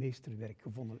een meesterwerk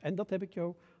gevonden. En dat heb ik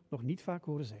jou nog niet vaak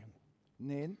horen zeggen.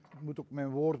 Nee, ik moet ook mijn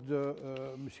woorden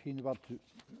misschien wat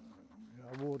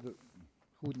woorden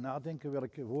goed nadenken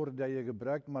welke woorden dat je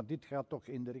gebruikt, maar dit gaat toch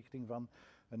in de richting van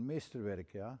een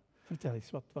meesterwerk, ja. Vertel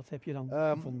eens, wat heb je dan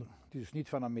gevonden? Het is dus niet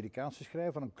van een Amerikaanse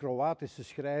schrijver, van een Kroatische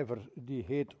schrijver, die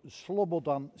heet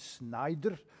Slobodan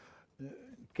Snyder.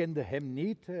 Ik kende hem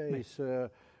niet, hij is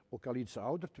ook al iets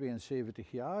ouder,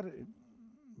 72 jaar.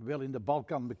 Wel in de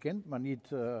Balkan bekend, maar niet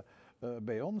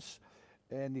bij ons.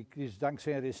 En ik is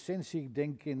dankzij een recensie, ik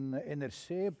denk in NRC,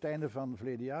 op het einde van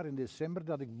verleden jaar, in december,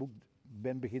 dat ik het boek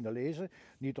ben beginnen lezen.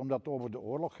 Niet omdat het over de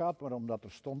oorlog gaat, maar omdat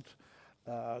er stond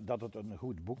dat het een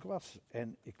goed boek was.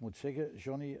 En ik moet zeggen,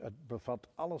 Johnny, het bevat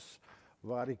alles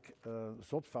waar ik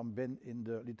zot van ben in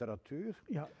de literatuur.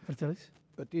 Ja, vertel eens.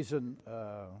 Het is een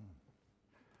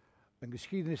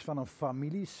geschiedenis van een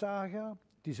familiesaga.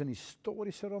 Het is een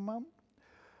historische roman.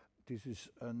 Het is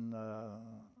dus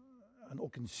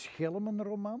ook een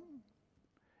schelmenroman.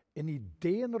 Een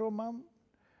ideeënroman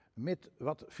met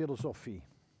wat filosofie.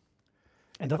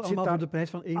 En dat allemaal voor de prijs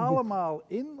van één boek? Allemaal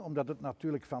in, omdat het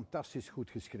natuurlijk fantastisch goed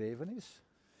geschreven is.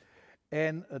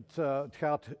 En het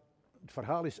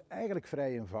verhaal is eigenlijk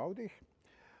vrij eenvoudig.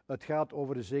 Het gaat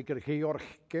over een zeker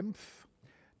Georg Kempf.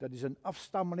 Dat is een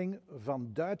afstammeling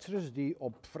van Duitsers die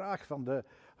op vraag van de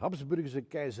Habsburgse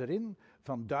keizerin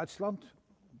van Duitsland,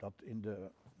 dat in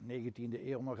de 19e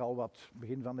eeuw nogal wat,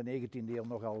 begin van de 19e eeuw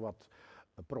nogal wat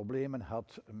problemen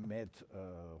had met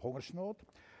hongersnood.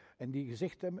 En die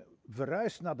gezegd hebben,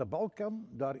 verhuis naar de Balkan,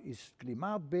 daar is het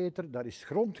klimaat beter, daar is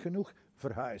grond genoeg,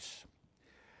 verhuis.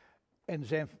 En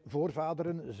zijn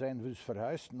voorvaderen zijn dus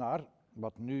verhuisd naar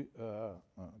wat nu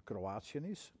Kroatië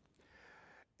is.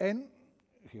 En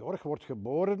Georg wordt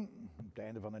geboren op het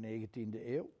einde van de 19e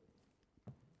eeuw.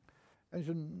 En is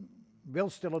een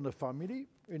welstellende familie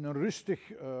in een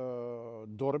rustig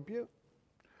dorpje,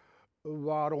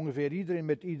 waar ongeveer iedereen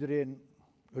met iedereen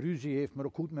ruzie heeft, maar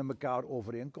ook goed met elkaar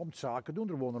overeenkomt, zaken doen.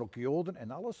 Er wonen ook Joden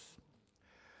en alles.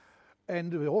 En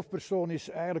de hoofdpersoon is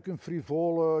eigenlijk een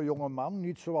frivole jonge man,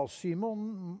 niet zoals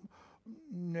Simon.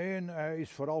 Nee, hij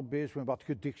is vooral bezig met wat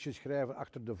gedichtjes schrijven,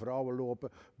 achter de vrouwen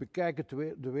lopen, bekijkt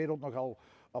de wereld nogal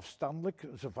afstandelijk.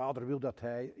 Zijn vader wil dat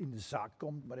hij in de zaak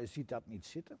komt, maar hij ziet dat niet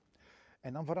zitten.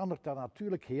 En dan verandert dat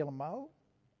natuurlijk helemaal,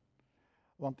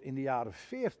 want in de jaren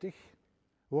 40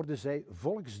 worden zij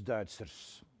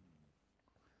volksduitsers.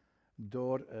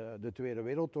 Door de Tweede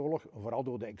Wereldoorlog, vooral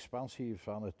door de expansie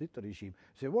van het Hitlerregime.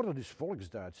 Zij worden dus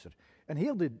volksduitser. En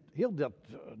heel dat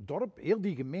dorp, heel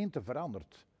die gemeente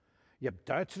verandert. Je hebt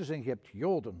Duitsers en je hebt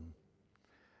Joden.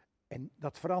 En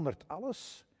dat verandert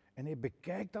alles. En hij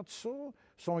bekijkt dat zo.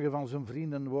 Sommige van zijn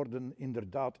vrienden worden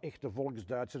inderdaad echte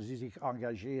volksduitsers die zich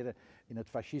engageren in het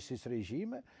fascistisch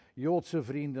regime. Joodse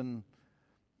vrienden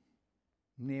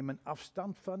nemen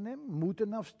afstand van hem,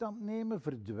 moeten afstand nemen,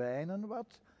 verdwijnen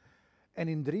wat. En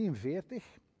in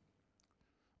 1943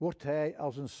 wordt hij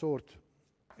als een soort,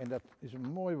 en dat is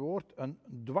een mooi woord, een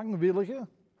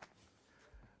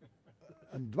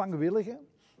dwangwillige,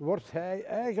 wordt hij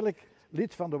eigenlijk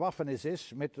lid van de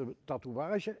Waffen-SS met de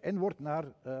tatoeage en wordt naar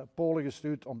Polen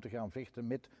gestuurd om te gaan vechten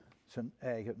met zijn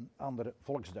eigen andere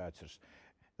volksduitsers.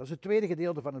 Dat is het tweede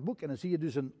gedeelte van het boek en dan zie je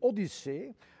dus een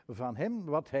odyssee van hem,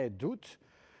 wat hij doet.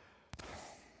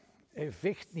 Hij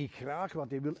vecht niet graag,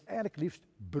 want hij wil eigenlijk liefst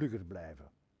burger blijven.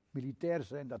 Militair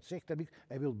zijn, dat zegt hij niet.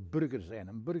 Hij wil burger zijn,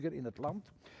 een burger in het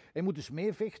land. Hij moet dus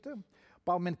meevechten. Op een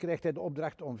bepaald moment krijgt hij de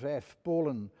opdracht om 5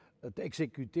 Polen te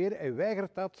executeren. Hij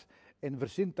weigert dat en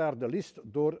verzint daar de list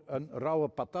door een rauwe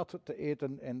patat te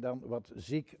eten en dan wat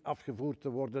ziek afgevoerd te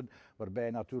worden, waarbij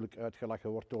hij natuurlijk uitgelachen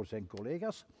wordt door zijn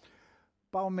collega's. Op een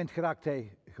bepaald moment geraakt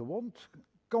hij gewond,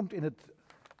 komt in het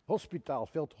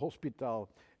veldhospitaal,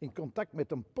 in contact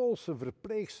met een Poolse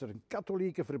verpleegster, een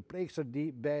katholieke verpleegster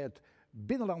die bij het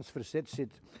binnenlands verzet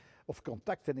zit of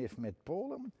contacten heeft met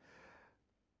Polen.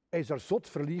 Hij is daar zot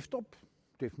verliefd op.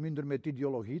 Het heeft minder met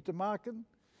ideologie te maken.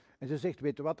 En ze zegt,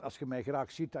 weet je wat, als je mij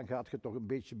graag ziet, dan gaat je toch een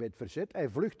beetje bij het verzet. Hij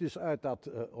vlucht dus uit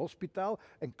dat hospitaal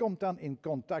en komt dan in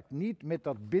contact niet met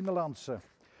dat binnenlandse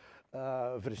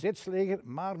verzetsleger,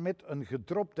 maar met een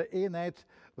gedropte eenheid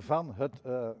van het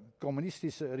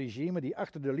communistische regime die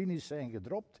achter de linies zijn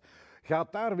gedropt.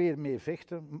 Gaat daar weer mee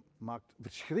vechten, maakt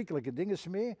verschrikkelijke dingen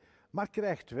mee, maar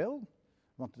krijgt wel,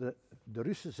 want de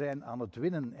Russen zijn aan het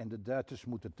winnen en de Duitsers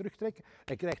moeten terugtrekken.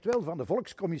 Hij krijgt wel van de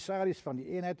volkscommissaris van die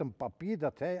eenheid een papier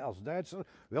dat hij als Duitser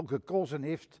wel gekozen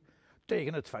heeft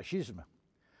tegen het fascisme.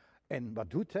 En wat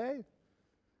doet hij?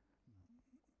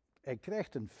 Hij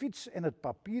krijgt een fiets en het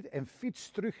papier en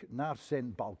fietst terug naar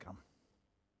zijn Balkan.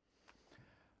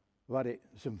 Waar hij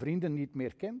zijn vrienden niet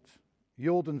meer kent,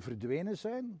 Joden verdwenen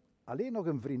zijn, alleen nog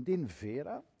een vriendin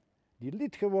Vera, die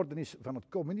lid geworden is van het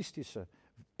communistische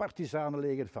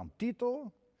partisanenleger van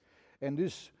Tito. En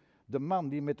dus de man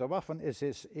die met de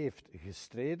Waffen-SS heeft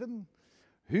gestreden,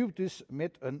 huwt dus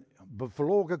met een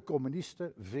bevlogen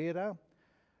communiste Vera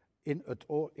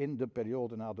in de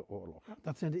periode na de oorlog.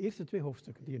 Dat zijn de eerste 2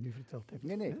 hoofdstukken die je nu verteld hebt.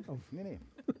 Nee.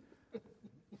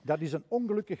 Dat is een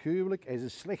ongelukkig huwelijk. Hij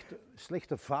is een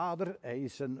slechte vader. Hij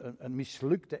is een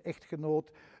mislukte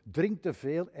echtgenoot. Drinkt te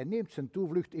veel. Hij neemt zijn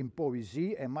toevlucht in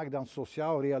poëzie en mag dan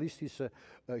sociaal-realistische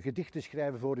gedichten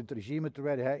schrijven voor het regime,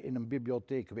 terwijl hij in een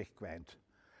bibliotheek wegkwijnt.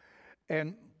 En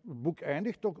het boek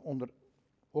eindigt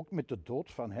ook met de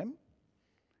dood van hem,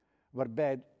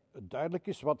 waarbij het duidelijk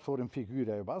is wat voor een figuur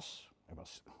hij was. Hij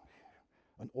was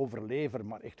een overlever,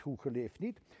 maar echt goed geleefd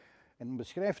niet. En dan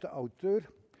beschrijft de auteur: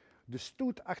 de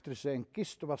stoet achter zijn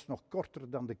kist was nog korter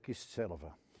dan de kist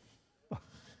zelf.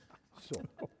 Zo.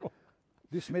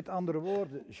 Dus met andere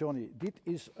woorden, Johnny, dit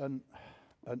is een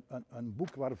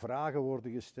boek waar vragen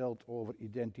worden gesteld over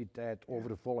identiteit,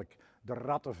 over volk. De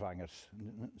rattenvangers,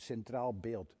 een centraal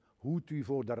beeld. Hoed u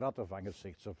voor de rattenvangers,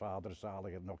 zegt zijn vader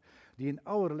zaliger nog. Die in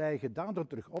allerlei gedaanten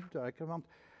terug opduiken, want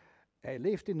hij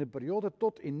leeft in de periode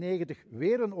tot in 90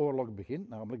 weer een oorlog begint,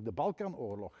 namelijk de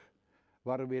Balkanoorlog.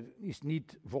 Waar er weer is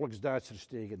niet volksduitsers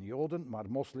tegen Joden,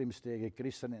 maar moslims tegen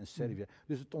christenen en Servië.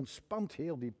 Dus het ontspant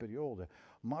heel die periode.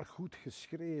 Maar goed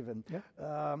geschreven.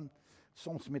 Ja?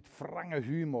 Soms met wrange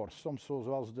humor. Soms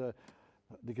zoals de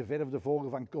geverfde vogel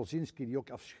van Kosinski, die ook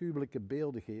afschuwelijke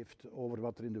beelden geeft over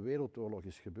wat er in de Wereldoorlog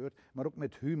is gebeurd. Maar ook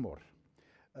met humor.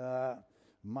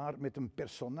 Maar met een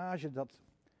personage dat,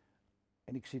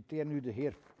 en ik citeer nu de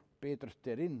heer Peter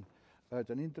Terrin, uit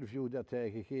een interview dat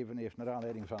hij gegeven heeft naar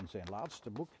aanleiding van zijn laatste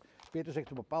boek. Peter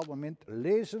zegt op een bepaald moment: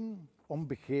 lezen om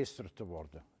begeesterd te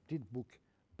worden. Dit boek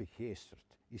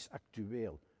begeestert, is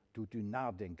actueel, doet u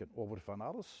nadenken over van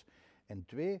alles. En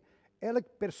 2, elk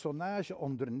personage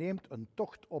onderneemt een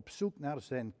tocht op zoek naar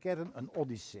zijn kern, een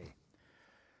odyssee.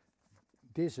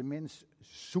 Deze mens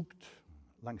zoekt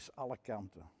langs alle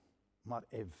kanten, maar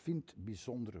hij vindt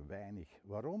bijzonder weinig.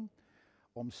 Waarom?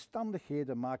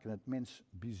 Omstandigheden maken het mens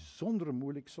bijzonder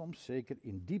moeilijk soms, zeker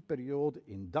in die periode,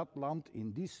 in dat land,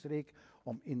 in die streek,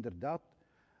 om inderdaad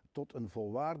tot een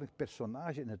volwaardig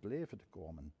personage in het leven te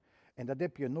komen. En dat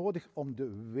heb je nodig om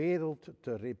de wereld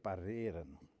te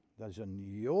repareren. Dat is een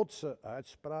Joodse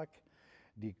uitspraak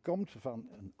die komt van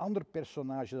een ander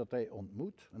personage dat hij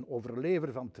ontmoet, een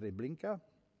overlever van Treblinka,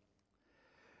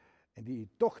 en die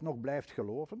toch nog blijft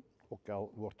geloven, ook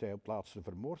al wordt hij op plaatsen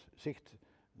vermoord, zegt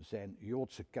zijn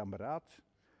Joodse kameraad: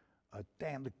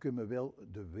 uiteindelijk kunnen we wel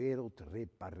de wereld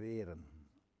repareren,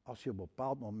 als je op een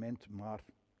bepaald moment maar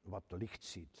wat licht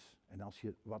ziet. En als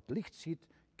je wat licht ziet,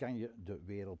 kan je de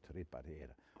wereld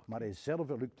repareren. Maar hij zelf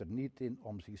lukt er niet in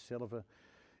om zichzelf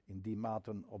in die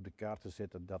mate op de kaart te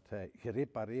zetten dat hij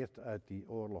gerepareerd uit die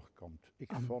oorlog komt.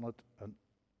 Ik vond het een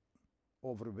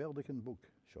overweldigend boek,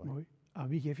 Johnny. Mooi. Aan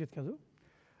wie geef je het cadeau?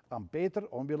 Aan Peter,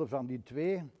 omwille van die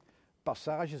 2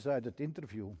 passages uit het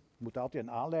interview. Je moet altijd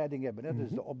een aanleiding hebben, hè? Dat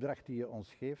is de opdracht die je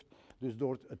ons geeft. Dus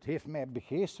het heeft mij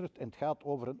begeesterd en het gaat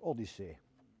over een odyssee.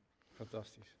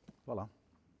 Fantastisch. Voilà.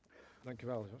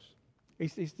 Dankjewel, Jos.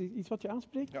 Is dit iets wat je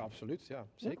aanspreekt? Ja, absoluut. Ja,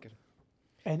 zeker. Ja.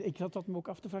 En ik zat dat me ook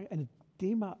af te vragen. En het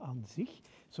thema aan zich,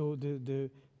 zo de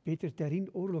Peter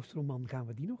Terrin oorlogsroman, gaan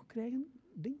we die nog krijgen,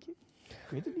 denk je? Ik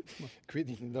weet het niet. Maar... Ik weet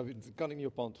niet, daar kan ik niet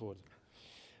op antwoorden.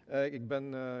 Ik ben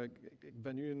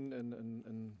nu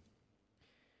een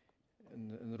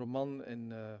roman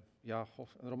een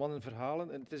roman in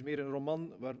verhalen. En het is meer een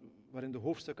roman waarin de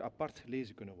hoofdstukken apart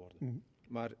gelezen kunnen worden.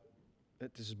 Maar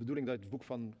het is de bedoeling dat je het boek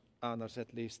van A naar Z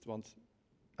leest, want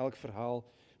elk verhaal,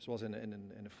 zoals in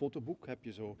een fotoboek, heb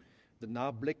je zo de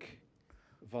nablik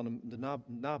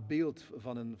nabeeld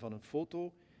van een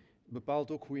foto,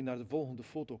 bepaalt ook hoe je naar de volgende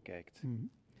foto kijkt.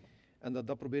 En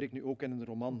dat probeer ik nu ook in een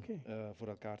roman voor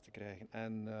elkaar te krijgen.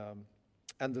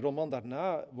 En de roman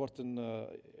daarna wordt een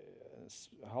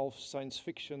half science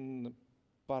fiction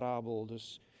parabel,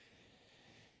 dus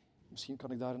misschien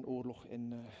kan ik daar een oorlog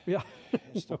in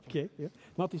stoppen. Oké. Ja.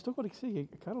 Maar het is toch wat ik zeg,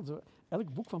 Karel,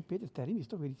 elk boek van Peter Terrin is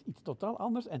toch weer iets totaal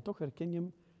anders en toch herken je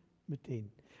hem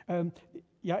meteen.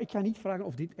 Ik ga niet vragen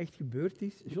of dit echt gebeurd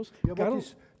is, Jos. Ja, Karel...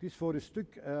 Het is voor een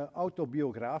stuk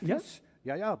autobiografisch.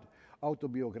 Ja? Ja,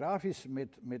 autobiografisch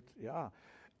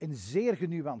en zeer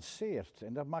genuanceerd.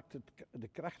 En dat maakt de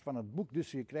kracht van het boek.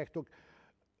 Dus je krijgt ook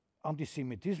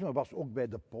antisemitisme, was ook bij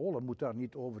de Polen, moet daar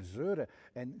niet over zeuren.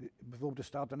 En bijvoorbeeld er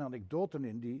staat een anekdote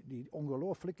in die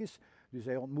ongelooflijk is. Dus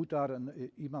hij ontmoet daar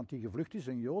iemand die gevlucht is,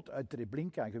 een Jood uit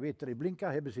Treblinka. En je weet,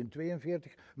 Treblinka hebben ze in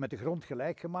 1942 met de grond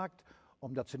gelijk gemaakt,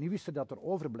 omdat ze niet wisten dat er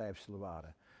overblijfselen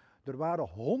waren. Er waren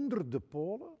honderden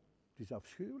Polen, het is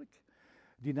afschuwelijk,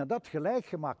 die nadat gelijk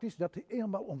gemaakt is, dat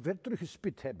helemaal omver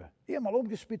teruggespit hebben. Helemaal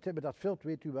omgespit hebben dat veld,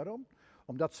 weet u waarom?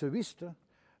 Omdat ze wisten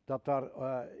dat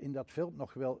daar in dat veld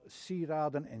nog wel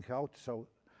sieraden en goud zou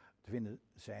te vinden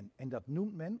zijn. En dat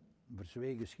noemt men,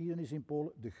 verzwegen geschiedenis in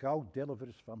Polen, de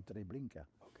gouddelvers van Treblinka.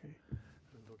 Oké. Er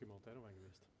is een documentaire van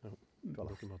geweest. Ja, een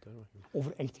documentaire van geweest.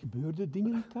 Over echt gebeurde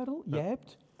dingen, Karel. Jij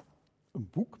hebt een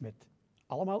boek met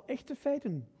allemaal echte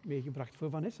feiten meegebracht voor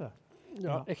Vanessa.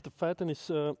 Ja, echte feiten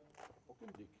is...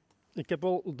 Ik heb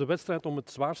wel de wedstrijd om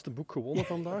het zwaarste boek gewonnen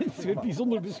vandaag. Het is weer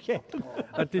bijzonder bescheiden.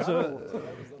 Het is,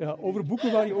 over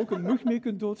boeken waar je ook een mug mee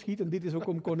kunt doodschieten. Dit is ook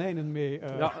om konijnen mee.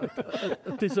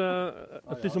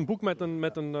 Het is een boek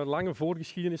met een lange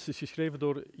voorgeschiedenis. Het is geschreven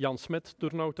door Jan Smet,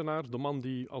 turnoutenaar. De man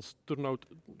die als turnout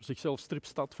zichzelf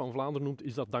stripstad van Vlaanderen noemt,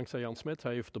 is dat dankzij Jan Smet.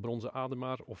 Hij heeft de Bronzen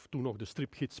Ademaar of toen nog de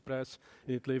Stripgidsprijs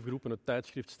in het leven geroepen, het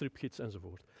tijdschrift Stripgids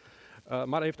enzovoort. Maar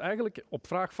hij heeft eigenlijk op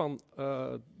vraag van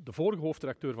de vorige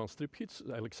hoofdredacteur van Stripgids,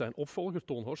 eigenlijk zijn opvolger,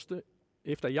 Toon Horsten,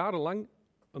 heeft hij jarenlang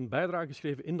een bijdrage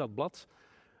geschreven in dat blad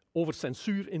over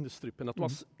censuur in de strip. En dat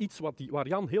was iets waar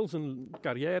Jan heel zijn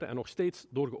carrière en nog steeds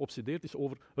door geobsedeerd is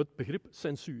over het begrip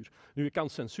censuur. Nu, je kan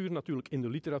censuur natuurlijk in de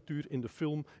literatuur, in de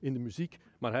film, in de muziek,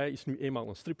 maar hij is nu eenmaal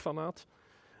een stripfanaat.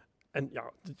 En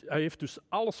ja, hij heeft dus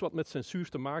alles wat met censuur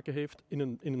te maken heeft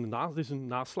het is een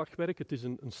naslagwerk, het is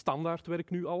een standaardwerk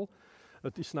nu al.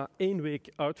 Het is na 1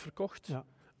 week uitverkocht. Ja.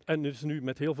 En er is nu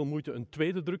met heel veel moeite een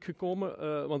tweede druk gekomen,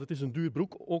 want het is een duur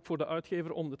boek, ook voor de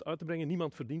uitgever, om het uit te brengen.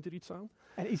 Niemand verdient er iets aan.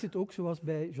 En is het ook zoals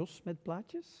bij Jos met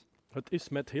plaatjes? Het is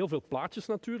met heel veel plaatjes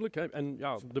natuurlijk. Hè. En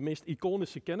ja, de meest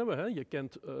iconische kennen we. Hè. Je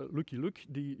kent Lucky Luke,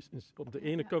 die op de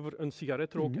ene cover een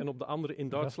sigaret rookt en op de andere in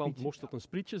Duitsland moest het een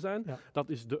sprietje zijn. Ja. Dat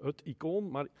is het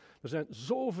icoon. Maar er zijn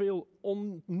zoveel,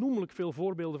 onnoemelijk veel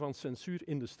voorbeelden van censuur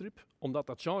in de strip, omdat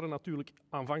dat genre natuurlijk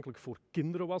aanvankelijk voor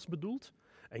kinderen was bedoeld.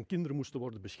 En kinderen moesten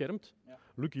worden beschermd. Ja.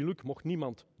 Lucky Luke mocht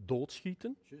niemand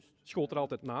doodschieten. Schoot er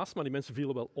altijd naast, maar die mensen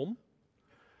vielen wel om.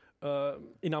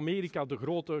 In Amerika de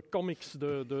grote comics,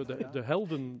 de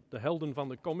helden van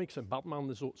de comics, en Batman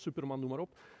en zo, Superman, noem maar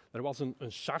op. Er was een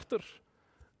charter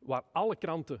waar alle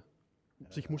kranten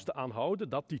zich moesten aanhouden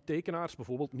dat die tekenaars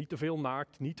bijvoorbeeld niet te veel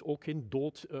naakt, ook geen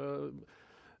dood,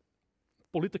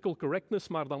 political correctness,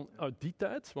 maar dan uit die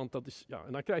tijd. Want dat is, ja,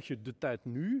 en dan krijg je de tijd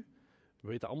nu. We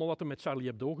weten allemaal wat er met Charlie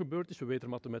Hebdo gebeurd is, we weten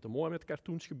wat er met de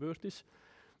Mohammed-cartoons gebeurd is.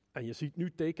 En je ziet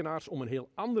nu tekenaars om een heel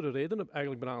andere reden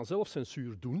eigenlijk bijna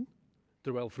zelfcensuur doen.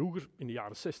 Terwijl vroeger, in de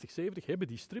jaren 60, 70, hebben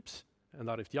die strips, en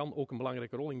daar heeft Jan ook een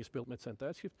belangrijke rol in gespeeld met zijn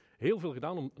tijdschrift, heel veel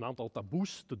gedaan om een aantal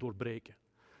taboes te doorbreken.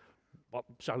 Wat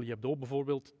Charlie Hebdo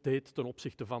bijvoorbeeld deed ten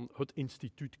opzichte van het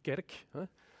instituut Kerk. Hè.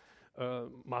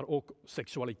 Maar ook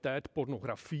seksualiteit,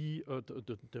 pornografie,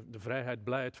 de vrijheid,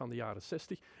 blijheid van de jaren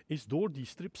 60, is door die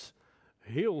strips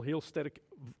heel sterk,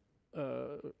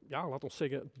 laat ons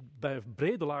zeggen, bij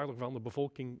brede lagen van de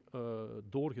bevolking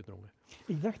doorgedrongen.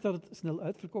 Ik dacht dat het snel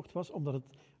uitverkocht was omdat het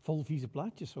vol vieze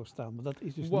plaatjes zou staan, maar dat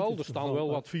is dus wel, niet er staan wel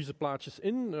wat vieze plaatjes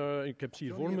in. Ik heb ze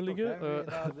hier voor me liggen.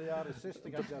 De jaren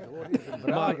 60, dat hoor je ze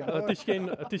vragen.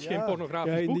 Maar het is geen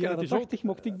pornografisch boek. In de jaren 80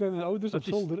 mocht ik bij mijn ouders op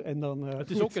zolder. En dan, het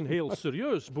is ook een heel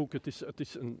serieus boek.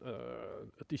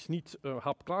 Het is niet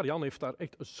hapklaar. Jan heeft daar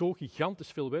echt zo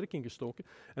gigantisch veel werk in gestoken.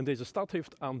 En deze stad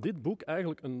heeft aan dit boek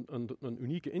eigenlijk een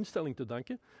unieke instelling te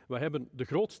danken. We hebben de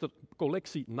grootste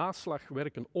collectie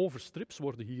naslagwerken over strips,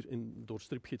 worden hier door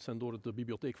Stripgids en door de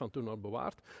bibliotheek van Turnout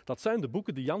bewaard. Dat zijn de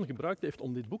boeken die Jan gebruikt heeft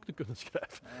om dit boek te kunnen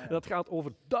schrijven. En dat gaat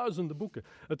over duizenden boeken.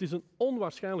 Het is een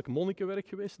onwaarschijnlijk monnikenwerk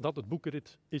geweest. Dat het boek er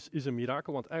is een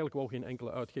mirakel, want eigenlijk wou geen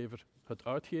enkele uitgever het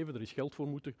uitgeven. Er is geld voor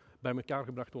moeten bij elkaar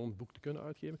gebracht om het boek te kunnen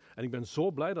uitgeven. En ik ben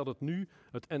zo blij dat het nu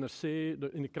het NRC,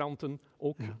 in de kranten,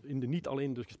 ook in niet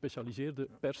alleen de gespecialiseerde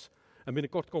pers. En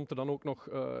binnenkort komt er dan ook nog,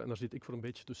 en daar zit ik voor een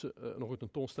beetje tussen, nog een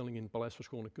tentoonstelling in het Paleis voor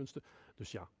Schone Kunsten.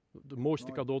 Dus ja, het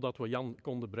mooiste cadeau dat we Jan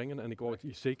konden brengen. En ik wou het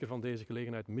hier zeker van deze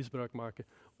gelegenheid misbruik maken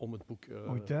om het boek...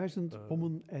 Duizend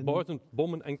bommen en... Duizend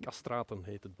bommen en castraten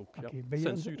heet het boek. Okay. Ja.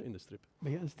 Censuur in de strip.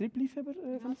 Ben je een stripliefhebber,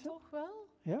 Vanessa? Toch wel?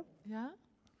 Ja? Ja.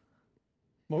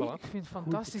 Mooi. Ik vind het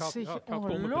fantastisch.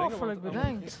 Ongelooflijk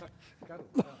bedankt.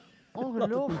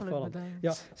 Ongelooflijk bedankt.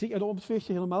 Ja, zie, en om het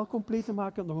feestje helemaal compleet te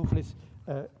maken, nog een fles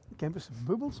Kemperse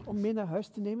bubbels om mee naar huis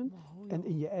te nemen en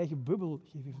in je eigen bubbel,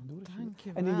 geef even door,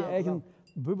 en in je eigen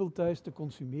bubbel thuis te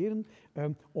consumeren.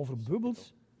 Over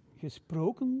bubbels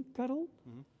gesproken, Karel.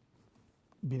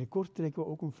 Binnenkort trekken we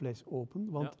ook een fles open,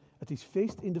 want het is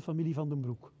feest in de familie Van den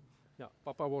Broek. Ja,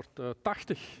 papa wordt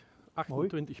 80,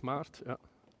 28 maart. Ja.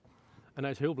 En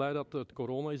hij is heel blij dat het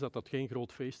corona is, dat dat geen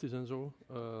groot feest is en zo.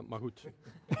 Maar goed,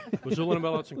 we zullen hem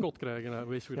wel uit zijn kot krijgen, hè.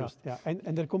 Wees gerust. Ja.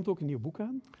 En er komt ook een nieuw boek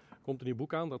aan. Er komt een nieuw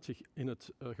boek aan dat zich in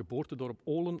het geboortedorp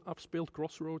Olen afspeelt.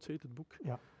 Crossroads heet het boek.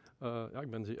 Ja.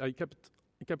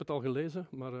 Ik heb het al gelezen,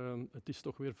 maar het is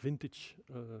toch weer vintage,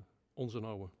 onze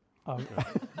oude.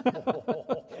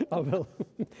 Wel.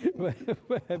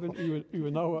 We hebben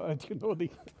uw oude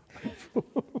uitgenodigd.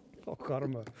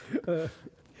 Garme.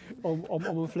 Om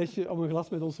een glas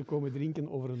met ons te komen drinken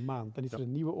over een maand. Dan is er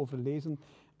een nieuwe overlezen.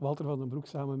 Walter van den Broek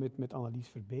samen met Annelies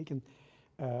Verbeken.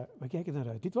 We kijken naar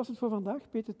uit. Dit was het voor vandaag.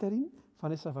 Peter Terrin,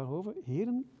 Vanessa Vanhove,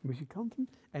 heren, muzikanten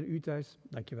en u thuis,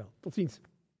 dankjewel. Tot ziens.